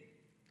menu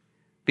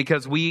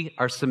because we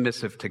are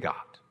submissive to God.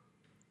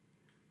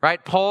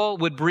 Right? Paul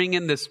would bring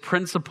in this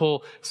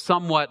principle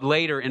somewhat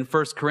later in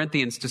 1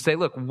 Corinthians to say,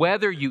 look,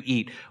 whether you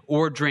eat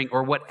or drink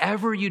or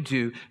whatever you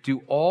do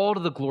all to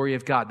the glory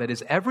of God. That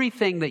is,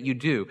 everything that you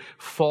do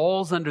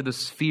falls under the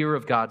sphere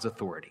of God's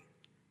authority.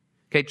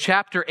 Okay,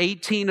 chapter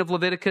 18 of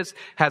Leviticus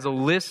has a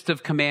list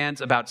of commands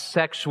about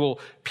sexual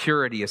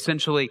purity,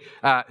 essentially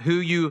who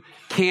you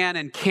can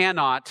and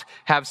cannot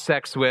have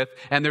sex with.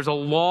 And there's a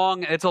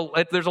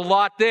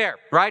lot there,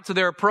 right? So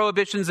there are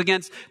prohibitions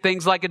against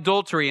things like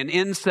adultery and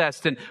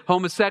incest and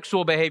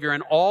homosexual behavior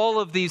and all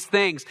of these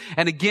things.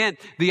 And again,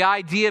 the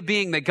idea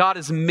being that God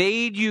has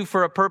made you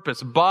for a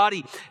purpose,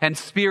 body and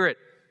spirit.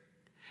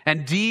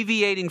 And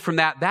deviating from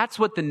that, that's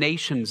what the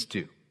nations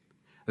do.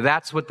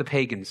 That's what the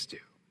pagans do.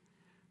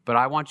 But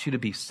I want you to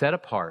be set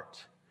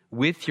apart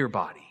with your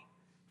body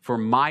for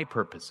my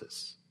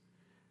purposes.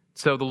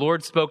 So the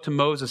Lord spoke to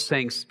Moses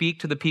saying, speak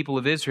to the people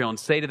of Israel and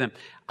say to them,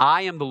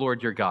 I am the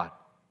Lord your God.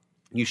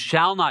 You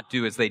shall not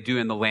do as they do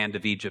in the land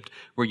of Egypt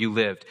where you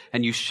lived,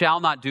 and you shall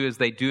not do as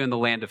they do in the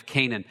land of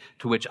Canaan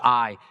to which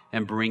I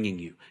am bringing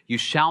you. You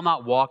shall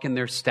not walk in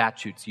their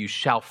statutes. You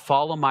shall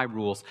follow my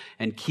rules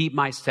and keep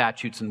my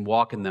statutes and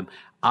walk in them.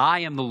 I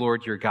am the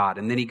Lord your God.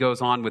 And then he goes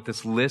on with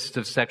this list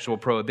of sexual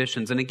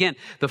prohibitions. And again,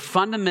 the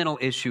fundamental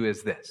issue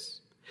is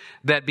this,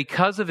 that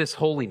because of his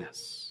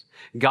holiness,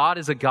 God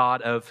is a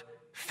God of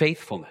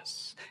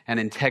faithfulness and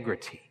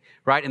integrity,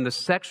 right? And the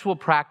sexual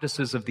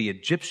practices of the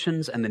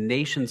Egyptians and the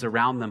nations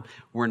around them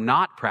were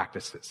not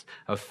practices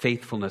of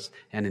faithfulness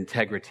and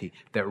integrity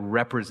that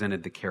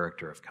represented the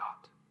character of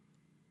God.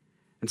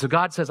 And so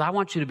God says, I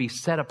want you to be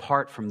set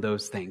apart from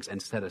those things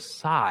and set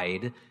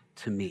aside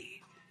to me.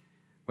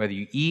 Whether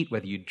you eat,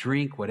 whether you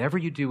drink, whatever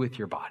you do with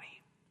your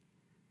body,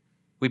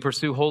 We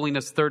pursue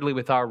holiness, thirdly,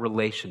 with our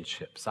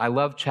relationships. I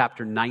love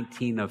chapter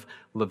 19 of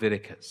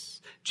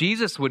Leviticus.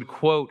 Jesus would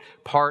quote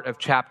part of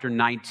chapter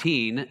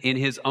 19 in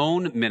his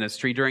own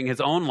ministry during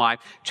his own life.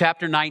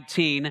 Chapter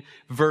 19,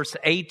 verse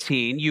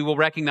 18, you will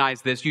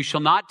recognize this. You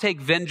shall not take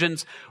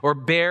vengeance or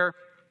bear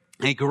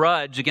a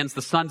grudge against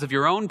the sons of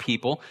your own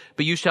people,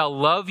 but you shall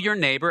love your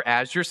neighbor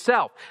as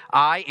yourself.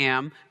 I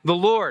am the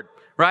Lord.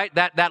 Right?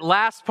 That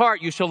last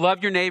part, you shall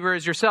love your neighbor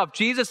as yourself.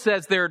 Jesus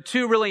says there are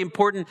two really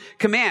important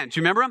commands.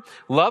 You remember them?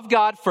 Love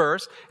God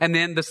first. And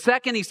then the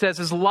second, he says,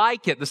 is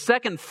like it. The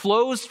second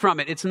flows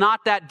from it. It's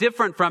not that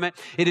different from it.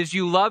 It is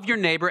you love your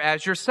neighbor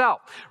as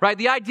yourself. Right?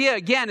 The idea,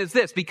 again, is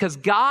this. Because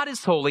God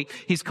is holy,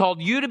 he's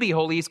called you to be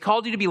holy. He's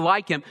called you to be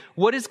like him.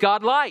 What is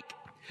God like?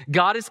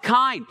 God is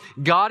kind.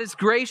 God is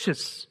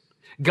gracious.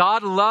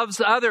 God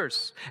loves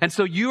others. And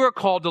so you are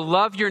called to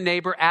love your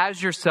neighbor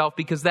as yourself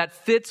because that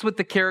fits with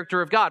the character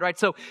of God, right?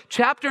 So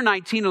chapter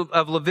 19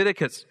 of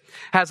Leviticus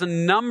has a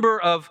number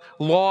of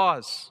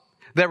laws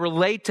that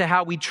relate to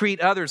how we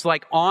treat others,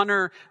 like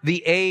honor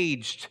the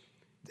aged.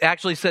 It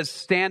actually says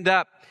stand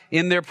up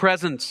in their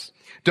presence.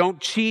 Don't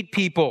cheat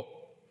people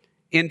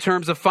in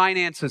terms of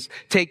finances.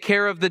 Take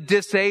care of the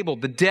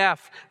disabled, the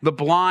deaf, the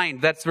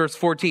blind. That's verse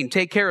 14.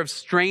 Take care of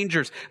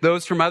strangers,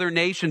 those from other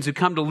nations who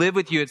come to live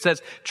with you. It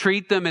says,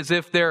 treat them as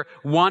if they're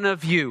one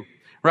of you,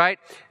 right?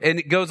 And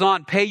it goes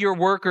on, pay your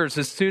workers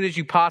as soon as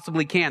you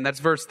possibly can. That's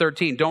verse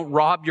 13. Don't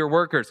rob your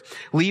workers.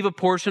 Leave a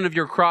portion of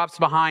your crops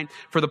behind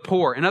for the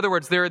poor. In other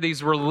words, there are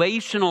these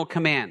relational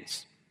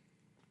commands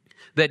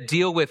that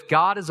deal with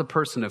God as a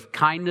person of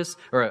kindness,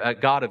 or a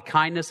God of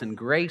kindness and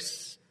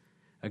grace,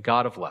 a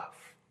God of love,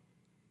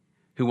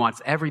 who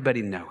wants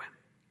everybody to know him.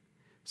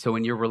 So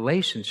in your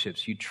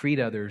relationships, you treat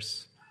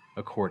others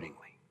accordingly.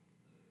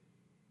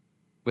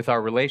 With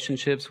our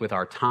relationships, with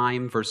our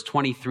time, verse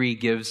 23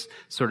 gives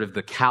sort of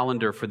the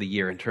calendar for the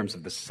year in terms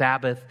of the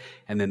Sabbath,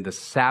 and then the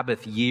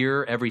Sabbath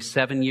year every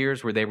 7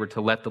 years where they were to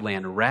let the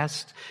land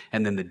rest,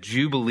 and then the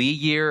Jubilee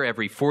year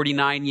every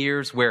 49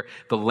 years where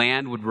the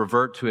land would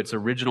revert to its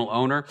original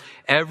owner.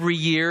 Every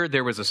year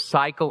there was a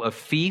cycle of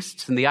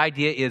feasts, and the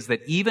idea is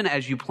that even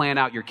as you plan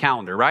out your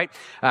calendar, right?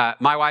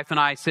 My wife and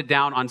I sit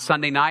down on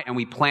Sunday night and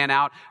we plan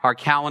out our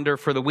calendar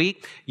for the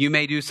week. You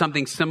may do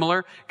something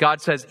similar.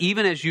 God says,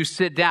 even as you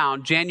sit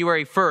down,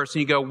 January 1st,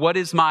 and you go, what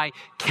is my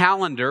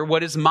calendar?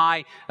 What is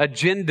my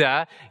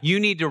agenda? You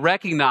need to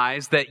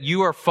recognize that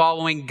you are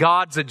following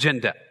God's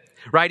agenda,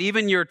 right?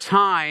 Even your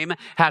time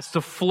has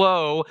to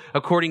flow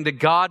according to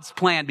God's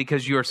plan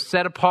because you are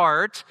set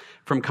apart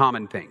from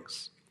common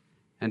things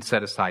and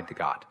set aside to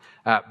God.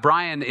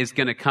 Brian is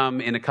going to come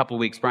in a couple of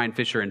weeks, Brian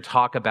Fisher, and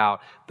talk about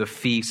the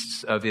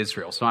feasts of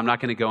Israel. So I'm not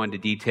going to go into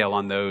detail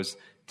on those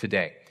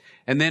today.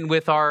 And then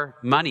with our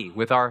money,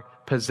 with our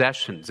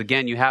possessions.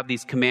 Again, you have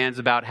these commands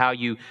about how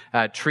you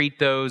treat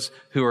those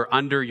who are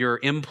under your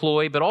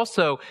employ. But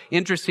also,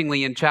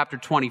 interestingly, in chapter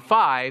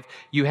 25,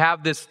 you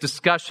have this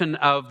discussion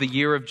of the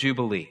year of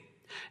Jubilee.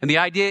 And the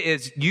idea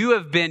is you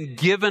have been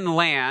given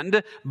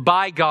land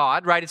by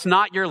God, right? It's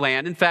not your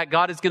land. In fact,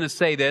 God is going to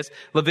say this,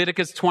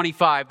 Leviticus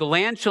 25, the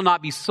land shall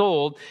not be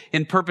sold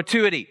in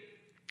perpetuity.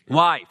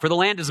 Why? For the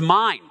land is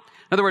mine.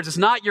 In other words, it's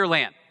not your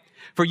land.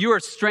 For you are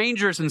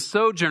strangers and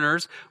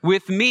sojourners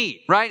with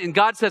me, right? And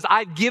God says,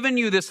 I've given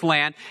you this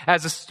land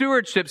as a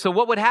stewardship. So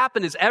what would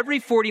happen is every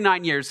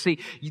 49 years, see,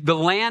 the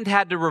land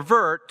had to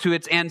revert to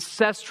its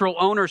ancestral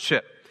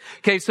ownership.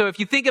 Okay, so if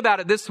you think about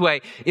it this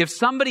way, if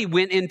somebody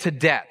went into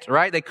debt,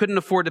 right, they couldn't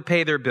afford to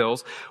pay their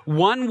bills,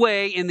 one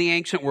way in the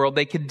ancient world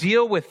they could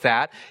deal with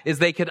that is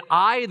they could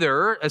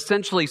either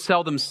essentially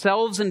sell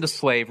themselves into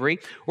slavery,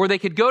 or they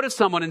could go to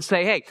someone and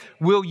say, hey,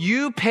 will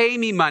you pay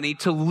me money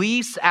to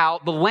lease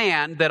out the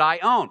land that I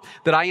own,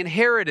 that I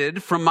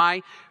inherited from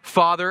my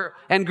father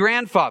and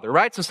grandfather,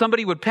 right? So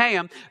somebody would pay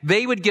them,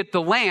 they would get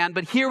the land,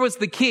 but here was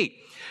the key.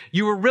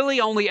 You were really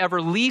only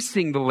ever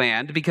leasing the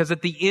land because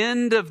at the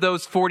end of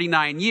those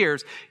 49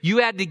 years, you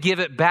had to give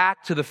it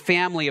back to the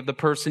family of the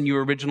person you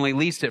originally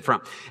leased it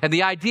from. And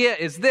the idea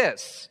is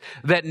this,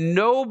 that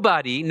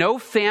nobody, no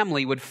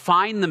family would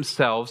find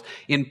themselves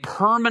in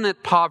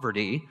permanent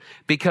poverty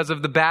because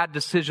of the bad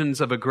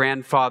decisions of a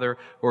grandfather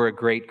or a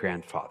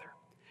great-grandfather.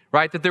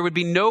 Right? That there would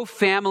be no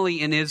family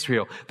in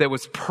Israel that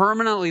was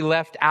permanently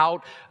left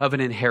out of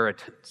an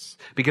inheritance.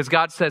 Because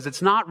God says,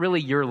 it's not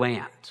really your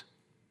land.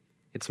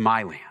 It's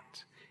my land.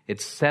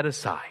 It's set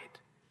aside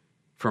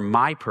for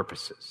my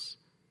purposes,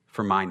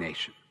 for my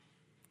nation.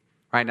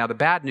 Right? Now, the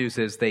bad news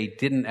is they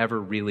didn't ever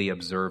really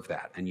observe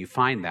that. And you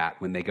find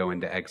that when they go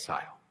into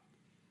exile.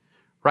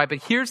 Right?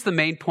 But here's the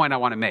main point I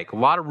want to make. A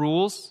lot of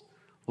rules,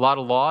 a lot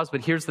of laws,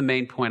 but here's the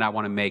main point I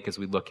want to make as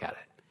we look at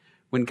it.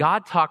 When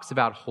God talks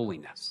about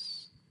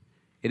holiness,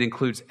 it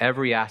includes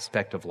every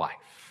aspect of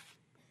life.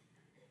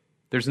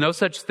 There's no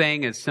such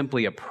thing as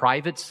simply a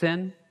private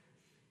sin,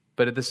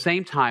 but at the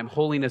same time,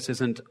 holiness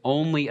isn't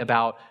only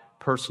about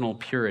personal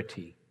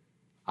purity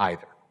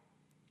either.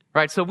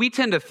 Right? So we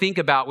tend to think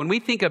about, when we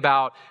think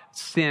about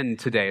sin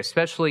today,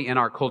 especially in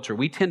our culture,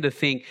 we tend to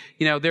think,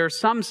 there are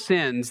some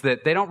sins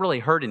that they don't really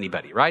hurt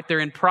anybody, right? They're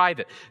in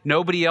private.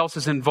 Nobody else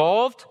is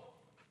involved.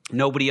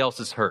 Nobody else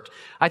is hurt.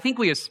 I think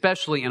we,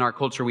 especially in our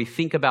culture, we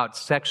think about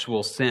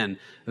sexual sin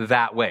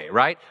that way,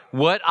 right?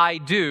 What I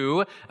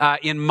do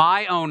in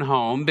my own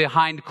home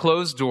behind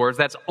closed doors,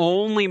 that's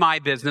only my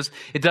business.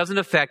 It doesn't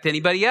affect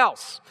anybody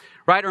else.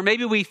 Right? Or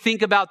maybe we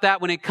think about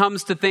that when it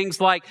comes to things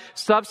like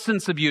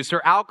substance abuse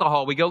or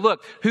alcohol. We go,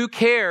 look, who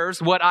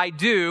cares what I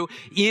do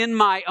in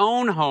my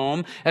own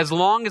home as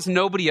long as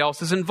nobody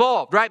else is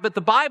involved, right? But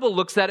the Bible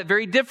looks at it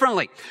very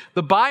differently.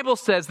 The Bible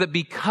says that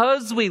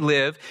because we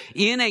live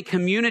in a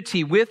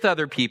community with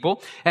other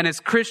people, and as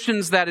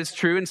Christians that is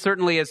true, and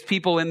certainly as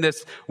people in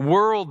this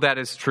world that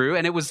is true,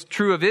 and it was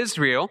true of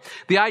Israel,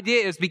 the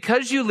idea is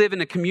because you live in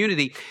a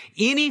community,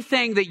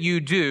 anything that you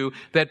do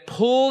that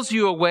pulls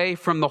you away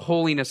from the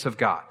holiness of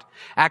God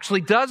actually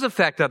does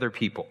affect other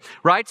people,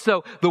 right?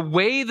 So the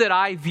way that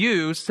I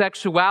view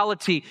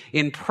sexuality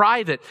in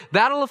private,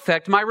 that'll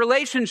affect my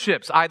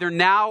relationships, either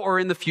now or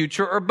in the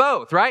future or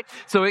both, right?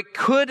 So it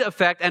could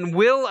affect and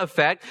will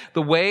affect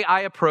the way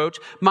I approach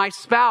my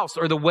spouse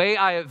or the way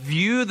I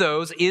view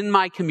those in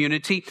my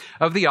community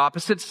of the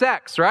opposite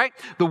sex, right?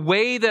 The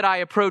way that I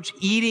approach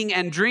eating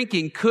and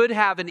drinking could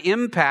have an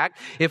impact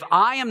if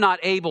I am not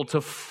able to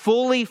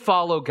fully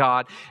follow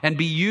God and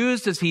be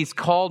used as He's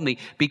called me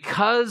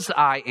because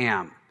I am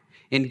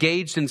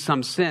engaged in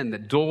some sin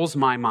that dulls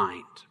my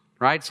mind,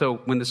 right? So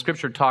when the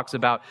scripture talks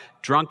about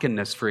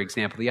drunkenness, for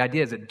example, the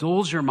idea is it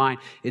dulls your mind,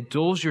 it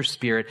dulls your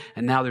spirit,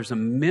 and now there's a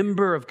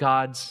member of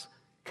God's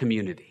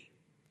community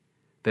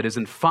that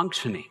isn't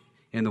functioning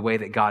in the way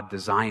that God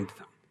designed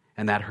them,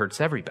 and that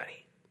hurts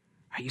everybody.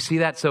 Right? You see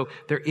that? So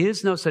there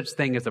is no such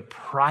thing as a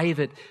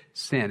private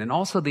sin. And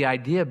also the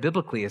idea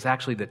biblically is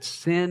actually that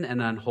sin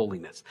and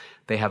unholiness,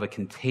 they have a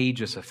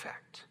contagious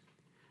effect.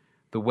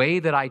 The way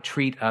that I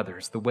treat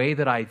others, the way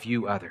that I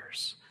view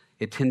others,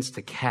 it tends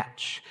to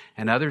catch,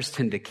 and others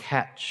tend to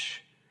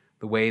catch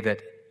the way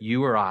that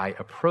you or I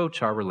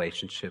approach our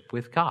relationship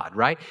with God,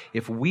 right?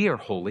 If we are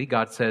holy,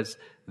 God says,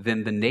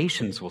 then the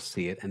nations will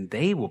see it and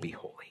they will be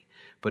holy.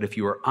 But if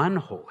you are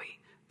unholy,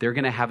 they're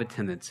going to have a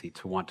tendency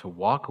to want to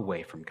walk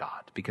away from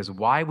God. Because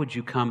why would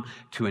you come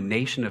to a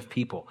nation of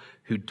people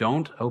who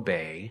don't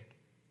obey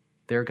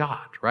their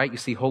God, right? You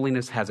see,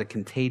 holiness has a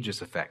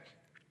contagious effect.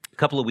 A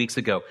couple of weeks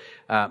ago,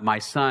 my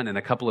son and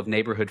a couple of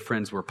neighborhood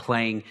friends were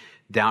playing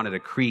down at a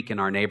creek in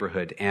our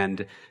neighborhood,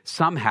 and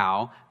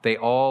somehow they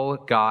all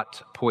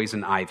got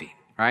poison ivy,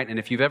 right? And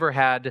if you've ever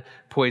had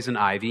poison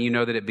ivy, you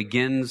know that it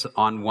begins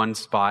on one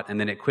spot and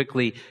then it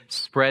quickly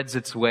spreads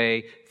its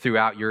way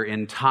throughout your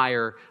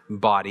entire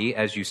body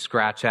as you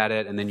scratch at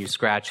it, and then you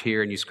scratch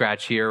here and you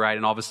scratch here, right?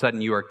 And all of a sudden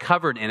you are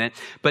covered in it.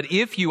 But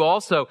if you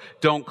also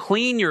don't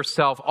clean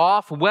yourself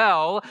off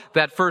well,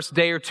 that first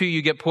day or two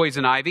you get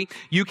poison ivy,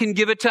 you can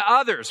give it to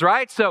others,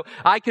 right? So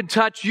I could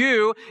touch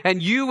you and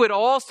you would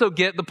also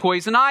get the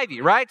poison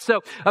ivy, right?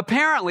 So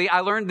apparently I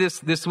learned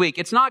this week.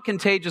 It's not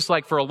contagious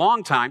like for a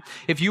long time.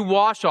 If you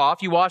wash off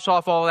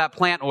all of that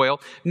plant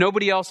oil,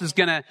 nobody else is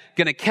gonna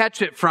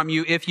catch it from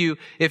you if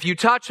you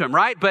touch them,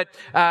 right? But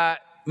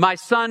my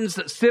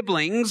son's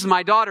siblings,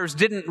 my daughters,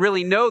 didn't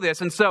really know this.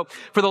 And so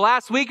for the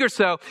last week or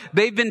so,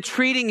 they've been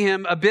treating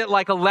him a bit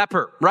like a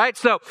leper, right?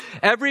 So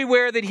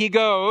everywhere that he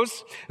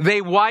goes,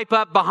 they wipe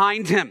up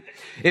behind him.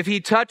 If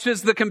he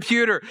touches the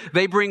computer,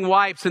 they bring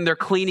wipes and they're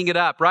cleaning it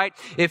up, right?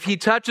 If he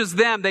touches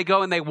them, they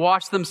go and they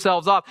wash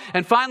themselves off.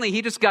 And finally,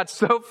 he just got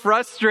so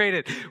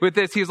frustrated with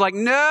this. He was like,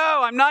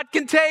 no, I'm not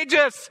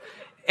contagious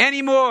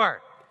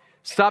anymore.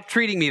 Stop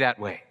treating me that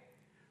way,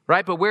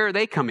 right? But where are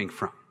they coming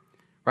from?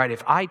 Right,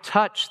 if I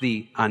touch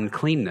the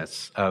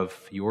uncleanness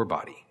of your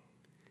body,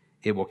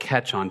 it will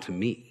catch on to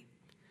me,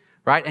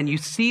 right? And you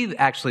see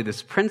actually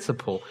this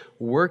principle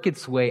work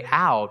its way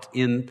out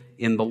in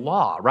the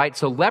law, right?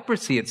 So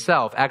leprosy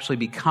itself actually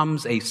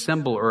becomes a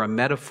symbol or a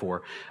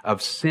metaphor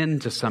of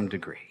sin to some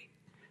degree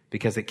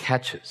because it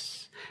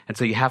catches. And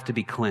so you have to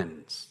be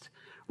cleansed.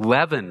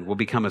 Leaven will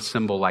become a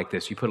symbol like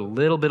this. You put a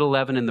little bit of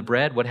leaven in the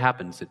bread, what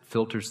happens? It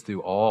filters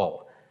through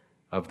all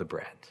of the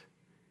bread.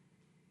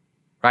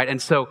 Right?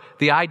 And so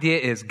the idea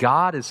is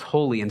God is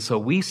holy, and so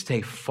we stay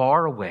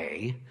far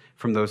away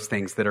from those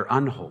things that are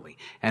unholy.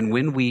 And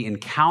when we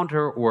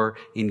encounter or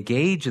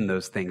engage in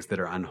those things that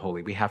are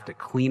unholy, we have to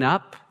clean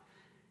up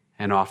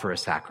and offer a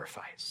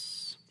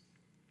sacrifice.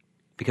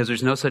 Because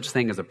there's no such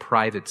thing as a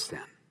private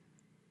sin.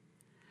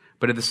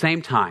 But at the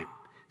same time,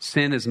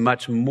 sin is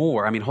much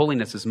more,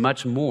 holiness is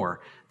much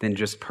more than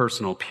just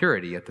personal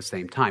purity at the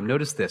same time.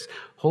 Notice this,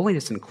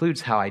 holiness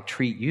includes how I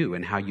treat you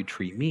and how you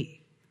treat me.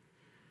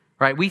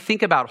 Right? We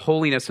think about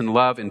holiness and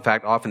love, in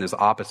fact, often as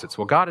opposites.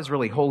 Well, God is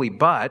really holy,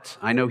 but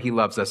I know He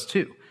loves us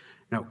too.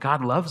 No,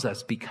 God loves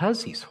us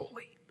because He's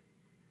holy.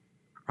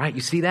 Right?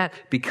 You see that?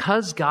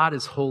 Because God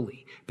is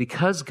holy,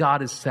 because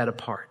God is set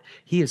apart,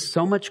 He is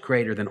so much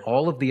greater than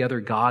all of the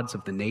other gods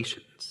of the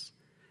nations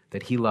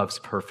that He loves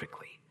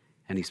perfectly,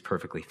 and He's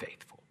perfectly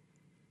faithful.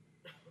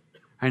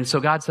 And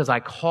so God says, I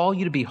call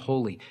you to be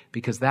holy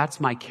because that's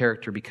my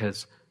character,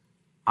 because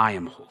I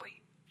am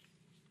holy.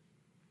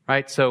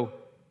 Right? So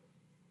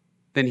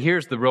then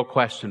here's the real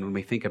question when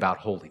we think about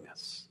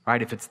holiness.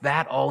 Right? If it's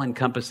that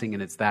all-encompassing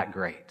and it's that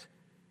great,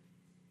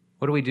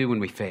 what do we do when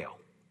we fail?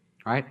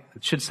 Right?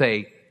 It should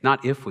say,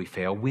 not if we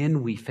fail,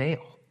 when we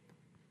fail.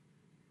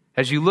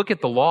 As you look at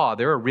the law,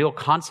 there are real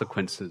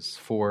consequences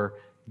for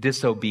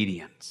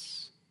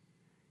disobedience.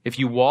 If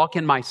you walk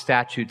in my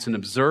statutes and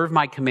observe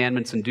my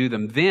commandments and do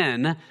them,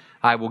 then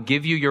I will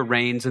give you your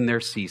rains in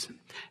their season,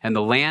 and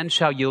the land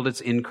shall yield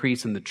its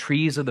increase, and the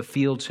trees of the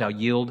field shall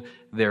yield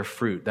their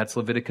fruit. That's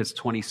Leviticus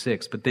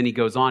 26. But then he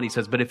goes on, he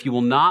says, but if you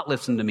will not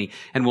listen to me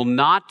and will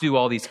not do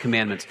all these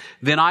commandments,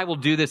 then I will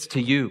do this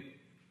to you.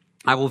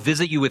 I will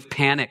visit you with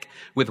panic,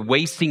 with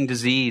wasting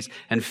disease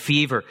and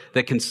fever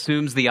that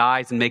consumes the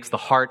eyes and makes the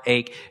heart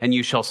ache, and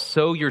you shall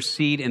sow your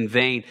seed in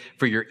vain,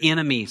 for your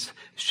enemies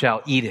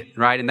shall eat it,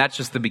 right? And that's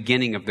just the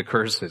beginning of the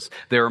curses.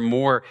 There are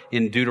more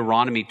in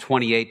Deuteronomy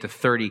 28 to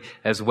 30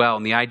 as well.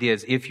 And the idea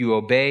is, if you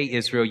obey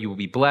Israel, you will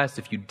be blessed.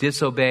 If you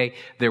disobey,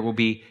 there will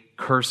be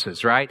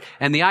curses, right?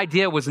 And the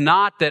idea was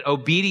not that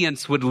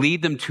obedience would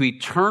lead them to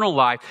eternal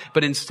life,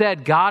 but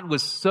instead God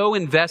was so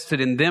invested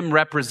in them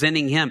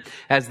representing him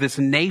as this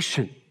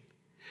nation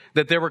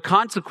that there were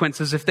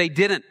consequences if they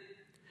didn't,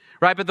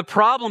 right? But the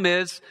problem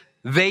is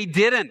they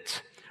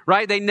didn't,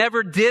 right? They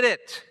never did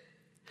it.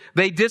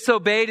 They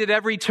disobeyed at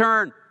every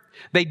turn.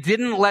 They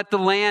didn't let the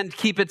land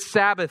keep its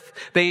Sabbath.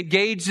 They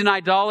engaged in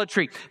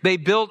idolatry. They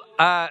built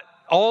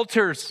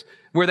altars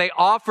where they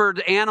offered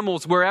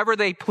animals wherever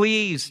they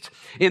pleased.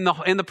 In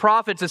the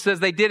prophets, it says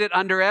they did it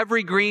under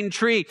every green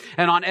tree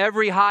and on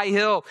every high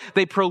hill.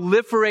 They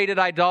proliferated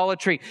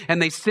idolatry,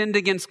 and they sinned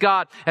against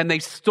God, and they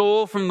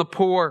stole from the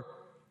poor,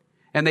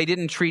 and they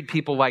didn't treat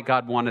people like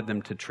God wanted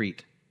them to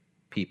treat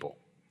people.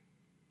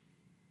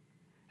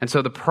 And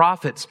so the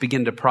prophets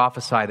begin to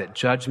prophesy that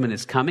judgment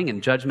is coming,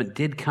 and judgment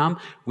did come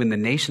when the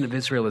nation of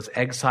Israel is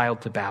exiled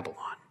to Babylon.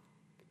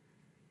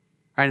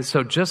 Right? And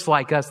so just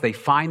like us, they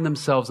find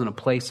themselves in a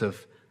place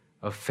of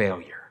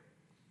failure.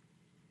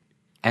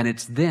 And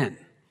it's then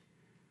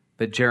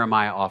that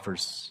Jeremiah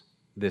offers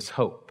this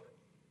hope.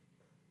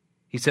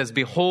 He says,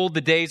 behold,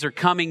 the days are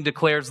coming,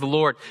 declares the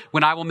Lord,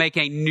 when I will make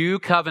a new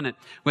covenant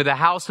with the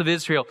house of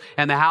Israel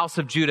and the house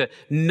of Judah,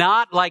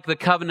 not like the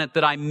covenant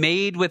that I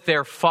made with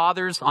their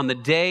fathers on the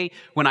day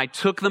when I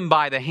took them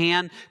by the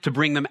hand to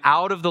bring them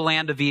out of the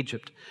land of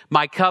Egypt.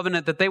 My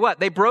covenant that they what?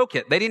 They broke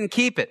it. They didn't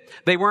keep it.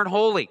 They weren't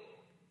holy.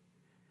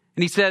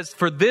 And he says,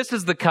 for this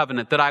is the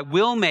covenant that I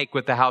will make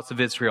with the house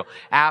of Israel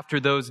after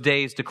those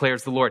days,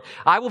 declares the Lord.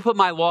 I will put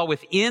my law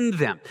within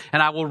them,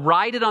 and I will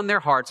write it on their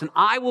hearts, and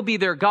I will be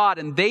their God,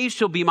 and they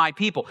shall be my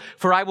people.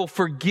 For I will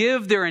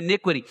forgive their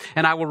iniquity,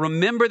 and I will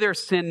remember their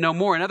sin no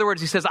more. In other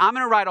words, he says, I'm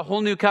going to write a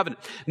whole new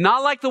covenant.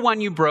 Not like the one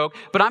you broke,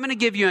 but I'm going to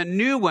give you a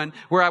new one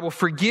where I will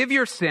forgive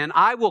your sin.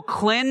 I will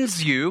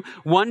cleanse you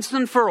once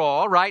and for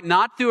all, right?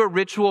 Not through a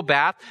ritual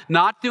bath,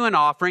 not through an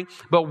offering,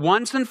 but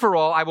once and for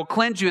all, I will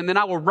cleanse you, and then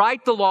I will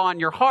write the law on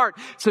your heart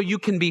so you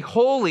can be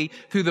holy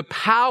through the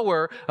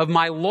power of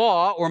my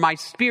law or my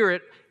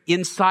spirit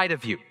inside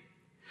of you.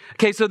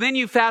 Okay, so then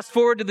you fast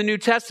forward to the New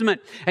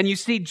Testament and you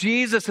see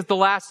Jesus at the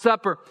Last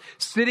Supper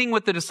sitting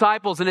with the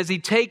disciples, and as he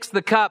takes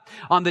the cup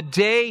on the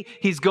day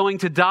he's going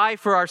to die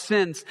for our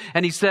sins,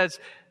 and he says,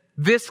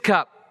 this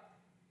cup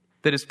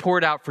that is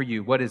poured out for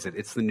you, what is it?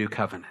 It's the new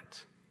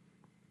covenant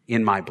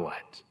in my blood.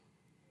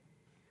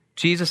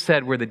 Jesus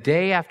said, where the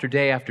day after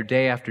day after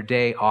day after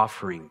day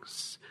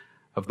offerings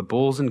of the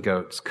bulls and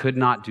goats could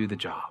not do the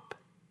job,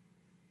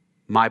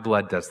 my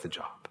blood does the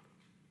job.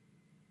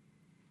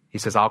 He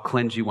says, I'll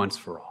cleanse you once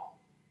for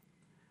all.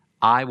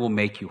 I will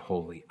make you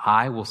holy.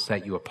 I will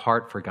set you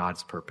apart for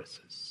God's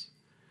purposes.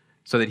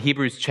 So that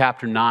Hebrews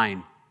chapter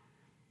 9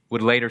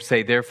 would later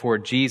say, therefore,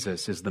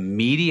 Jesus is the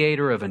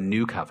mediator of a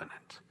new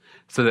covenant,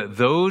 so that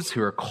those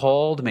who are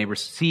called may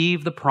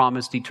receive the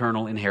promised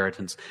eternal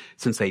inheritance,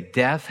 since a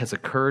death has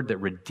occurred that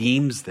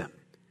redeems them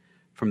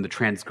from the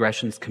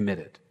transgressions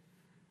committed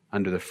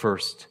under the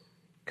first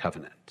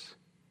covenant.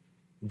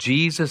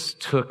 Jesus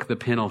took the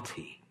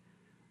penalty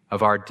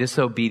of our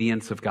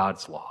disobedience of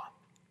God's law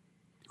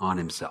on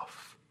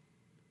himself.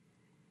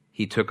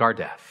 He took our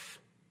death,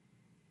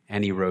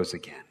 and he rose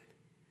again.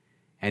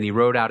 And he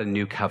wrote out a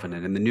new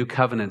covenant. And the new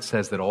covenant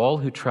says that all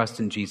who trust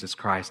in Jesus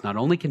Christ not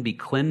only can be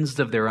cleansed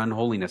of their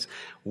unholiness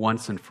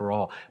once and for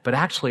all, but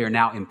actually are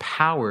now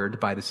empowered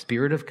by the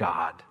Spirit of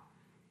God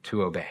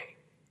to obey.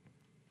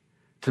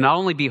 To not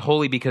only be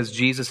holy because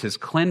Jesus has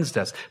cleansed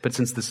us, but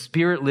since the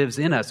Spirit lives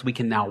in us, we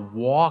can now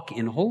walk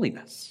in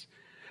holiness.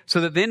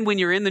 So that then when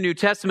you're in the New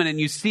Testament and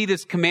you see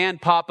this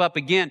command pop up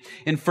again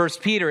in 1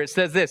 Peter, it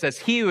says this, as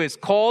he who has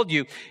called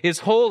you is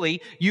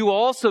holy, you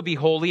also be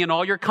holy in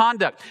all your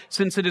conduct.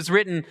 Since it is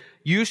written,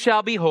 you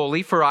shall be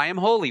holy, for I am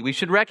holy. We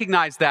should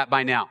recognize that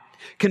by now.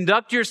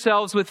 Conduct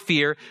yourselves with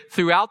fear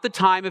throughout the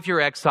time of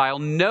your exile,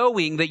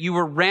 knowing that you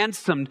were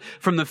ransomed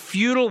from the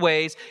futile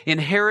ways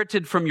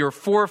inherited from your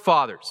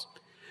forefathers.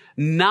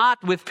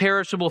 not with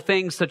perishable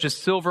things such as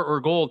silver or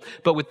gold,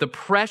 but with the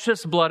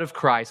precious blood of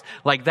Christ,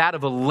 like that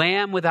of a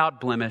lamb without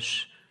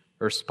blemish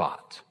or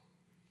spot.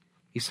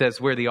 He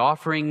says, where the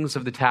offerings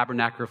of the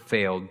tabernacle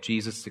failed,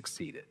 Jesus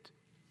succeeded.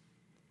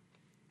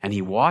 And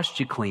he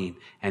washed you clean,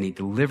 and he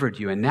delivered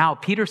you. And now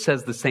Peter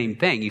says the same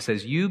thing. He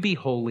says, you be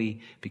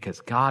holy because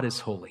God is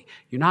holy.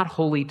 You're not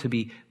holy to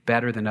be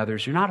better than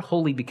others. You're not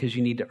holy because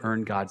you need to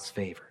earn God's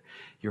favor.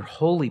 You're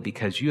holy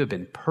because you have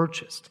been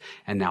purchased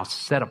and now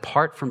set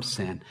apart from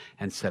sin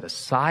and set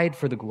aside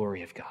for the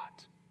glory of God.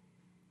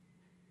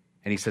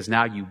 And he says,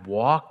 now you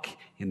walk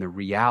in the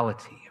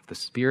reality of the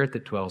Spirit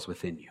that dwells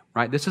within you,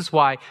 right? This is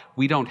why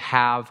we don't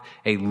have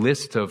a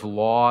list of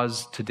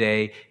laws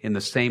today in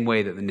the same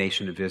way that the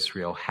nation of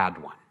Israel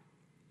had one.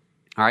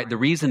 All right, the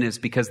reason is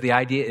because the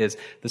idea is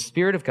the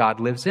Spirit of God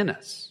lives in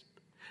us.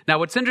 Now,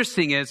 what's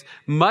interesting is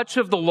much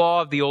of the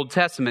law of the Old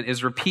Testament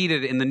is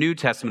repeated in the New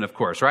Testament, of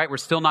course, right? We're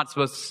still not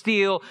supposed to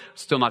steal,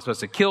 still not supposed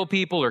to kill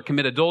people or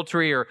commit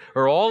adultery or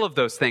all of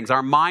those things.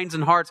 Our minds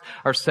and hearts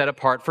are set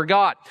apart for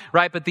God,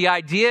 right? But the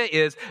idea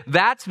is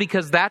that's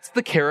because that's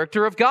the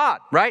character of God,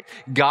 right?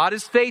 God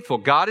is faithful.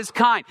 God is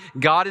kind.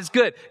 God is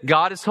good.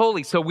 God is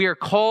holy. So we are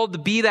called to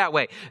be that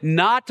way,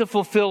 not to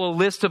fulfill a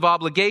list of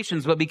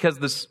obligations, but because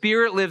the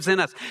Spirit lives in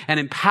us and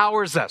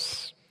empowers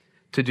us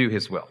to do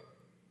His will.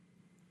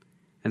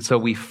 And so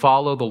we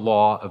follow the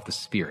law of the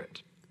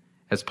Spirit,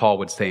 as Paul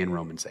would say in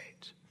Romans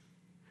 8.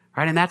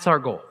 Right? And that's our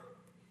goal.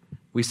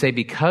 We say,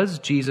 because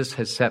Jesus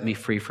has set me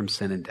free from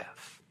sin and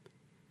death,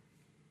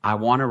 I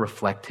want to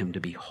reflect Him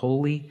to be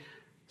holy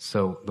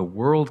so the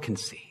world can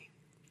see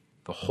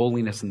the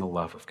holiness and the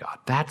love of God.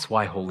 That's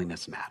why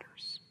holiness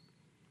matters.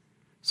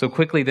 So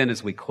quickly then,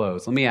 as we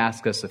close, let me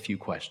ask us a few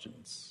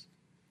questions.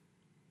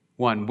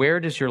 One, where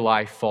does your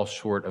life fall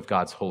short of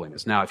God's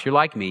holiness? Now, if you're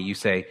like me, you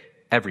say,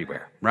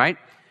 everywhere, right?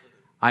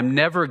 I'm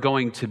never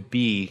going to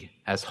be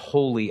as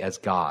holy as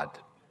God.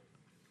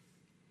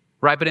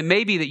 Right? But it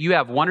may be that you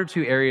have one or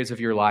two areas of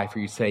your life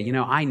where you say,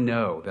 I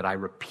know that I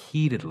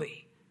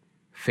repeatedly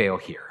fail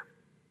here.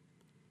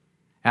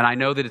 And I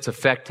know that it's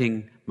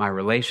affecting my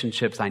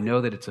relationships. I know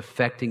that it's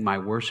affecting my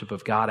worship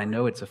of God. I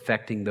know it's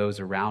affecting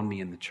those around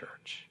me in the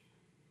church.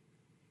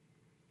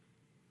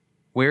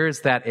 Where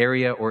is that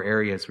area or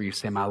areas where you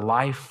say, my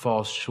life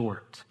falls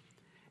short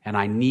and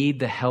I need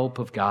the help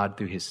of God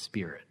through His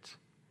Spirit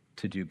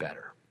to do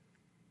better?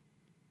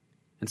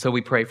 And so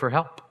we pray for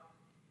help.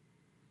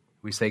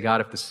 We say,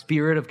 God, if the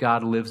Spirit of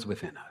God lives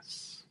within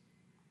us,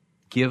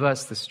 give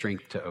us the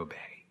strength to obey.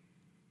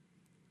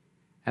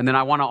 And then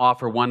I want to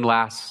offer one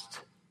last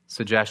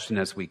suggestion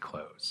as we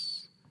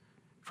close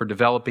for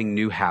developing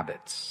new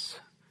habits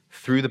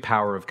through the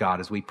power of God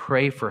as we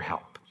pray for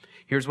help.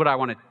 Here's what I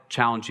want to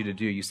challenge you to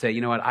do. You say,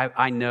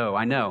 I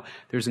know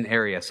there's an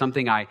area,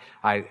 something I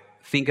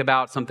think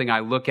about, something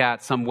I look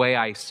at, some way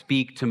I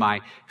speak to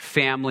my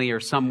family, or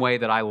some way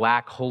that I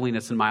lack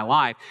holiness in my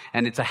life.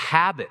 And it's a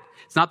habit.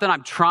 It's not that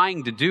I'm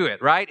trying to do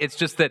it, right? It's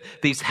just that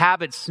these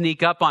habits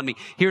sneak up on me.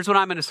 Here's what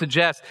I'm going to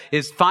suggest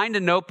is find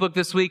a notebook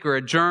this week or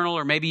a journal,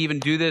 or maybe even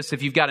do this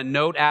if you've got a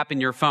note app in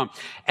your phone.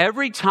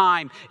 Every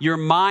time your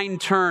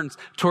mind turns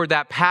toward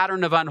that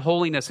pattern of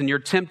unholiness and you're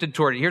tempted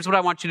toward it, here's what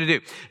I want you to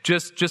do.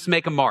 Just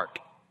make a mark.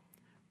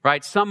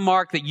 Right? Some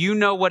mark that you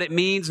know what it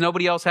means.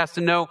 Nobody else has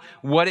to know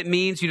what it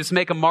means. You just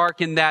make a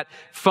mark in that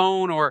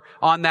phone or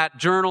on that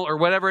journal or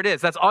whatever it is.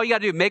 That's all you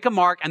got to do. Make a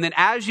mark. And then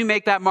as you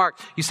make that mark,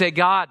 you say,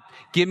 God,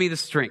 give me the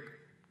strength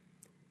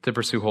to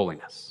pursue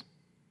holiness.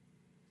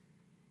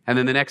 And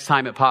then the next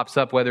time it pops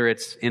up, whether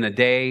it's in a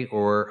day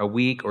or a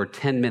week or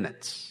 10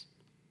 minutes,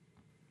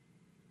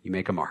 you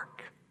make a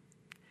mark.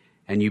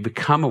 And you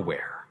become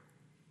aware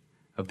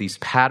of these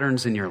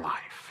patterns in your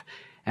life.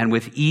 And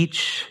with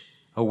each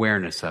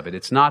awareness of it,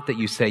 it's not that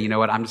you say, I'm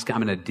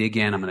going to dig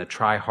in, I'm going to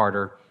try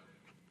harder.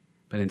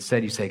 But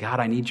instead you say,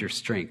 God, I need your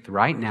strength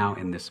right now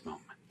in this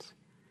moment.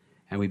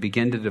 And we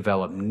begin to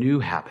develop new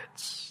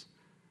habits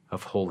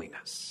of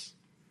holiness.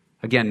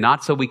 Again,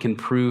 not so we can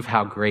prove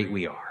how great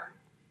we are.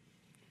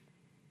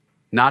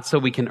 Not so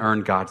we can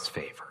earn God's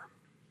favor.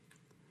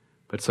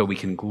 But so we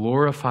can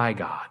glorify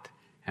God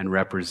and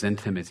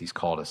represent Him as He's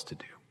called us to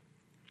do.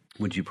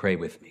 Would you pray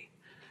with me?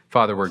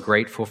 Father, we're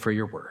grateful for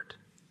your word.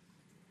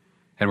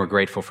 And we're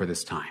grateful for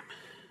this time.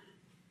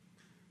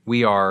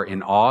 We are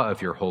in awe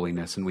of your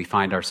holiness, and we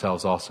find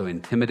ourselves also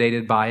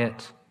intimidated by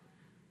it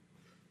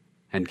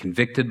and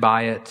convicted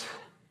by it.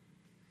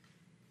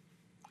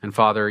 And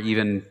Father,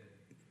 even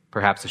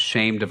perhaps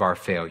ashamed of our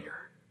failure.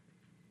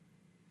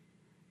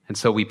 And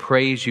so we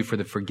praise you for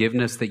the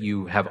forgiveness that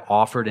you have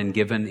offered and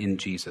given in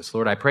Jesus.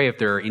 Lord, I pray if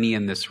there are any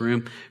in this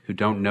room who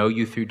don't know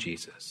you through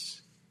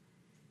Jesus,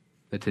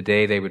 that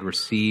today they would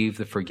receive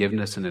the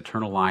forgiveness and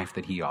eternal life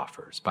that He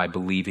offers by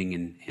believing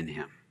in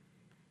Him.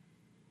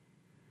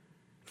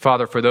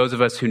 Father, for those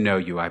of us who know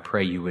you, I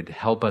pray you would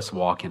help us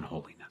walk in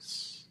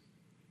holiness.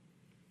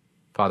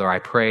 Father, I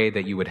pray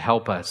that you would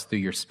help us through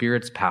your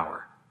Spirit's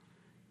power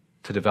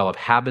to develop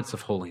habits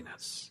of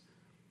holiness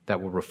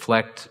that will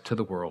reflect to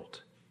the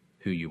world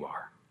who you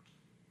are.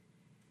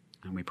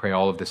 And we pray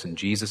all of this in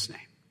Jesus' name.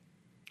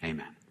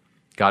 Amen.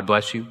 God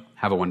bless you.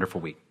 Have a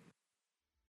wonderful week.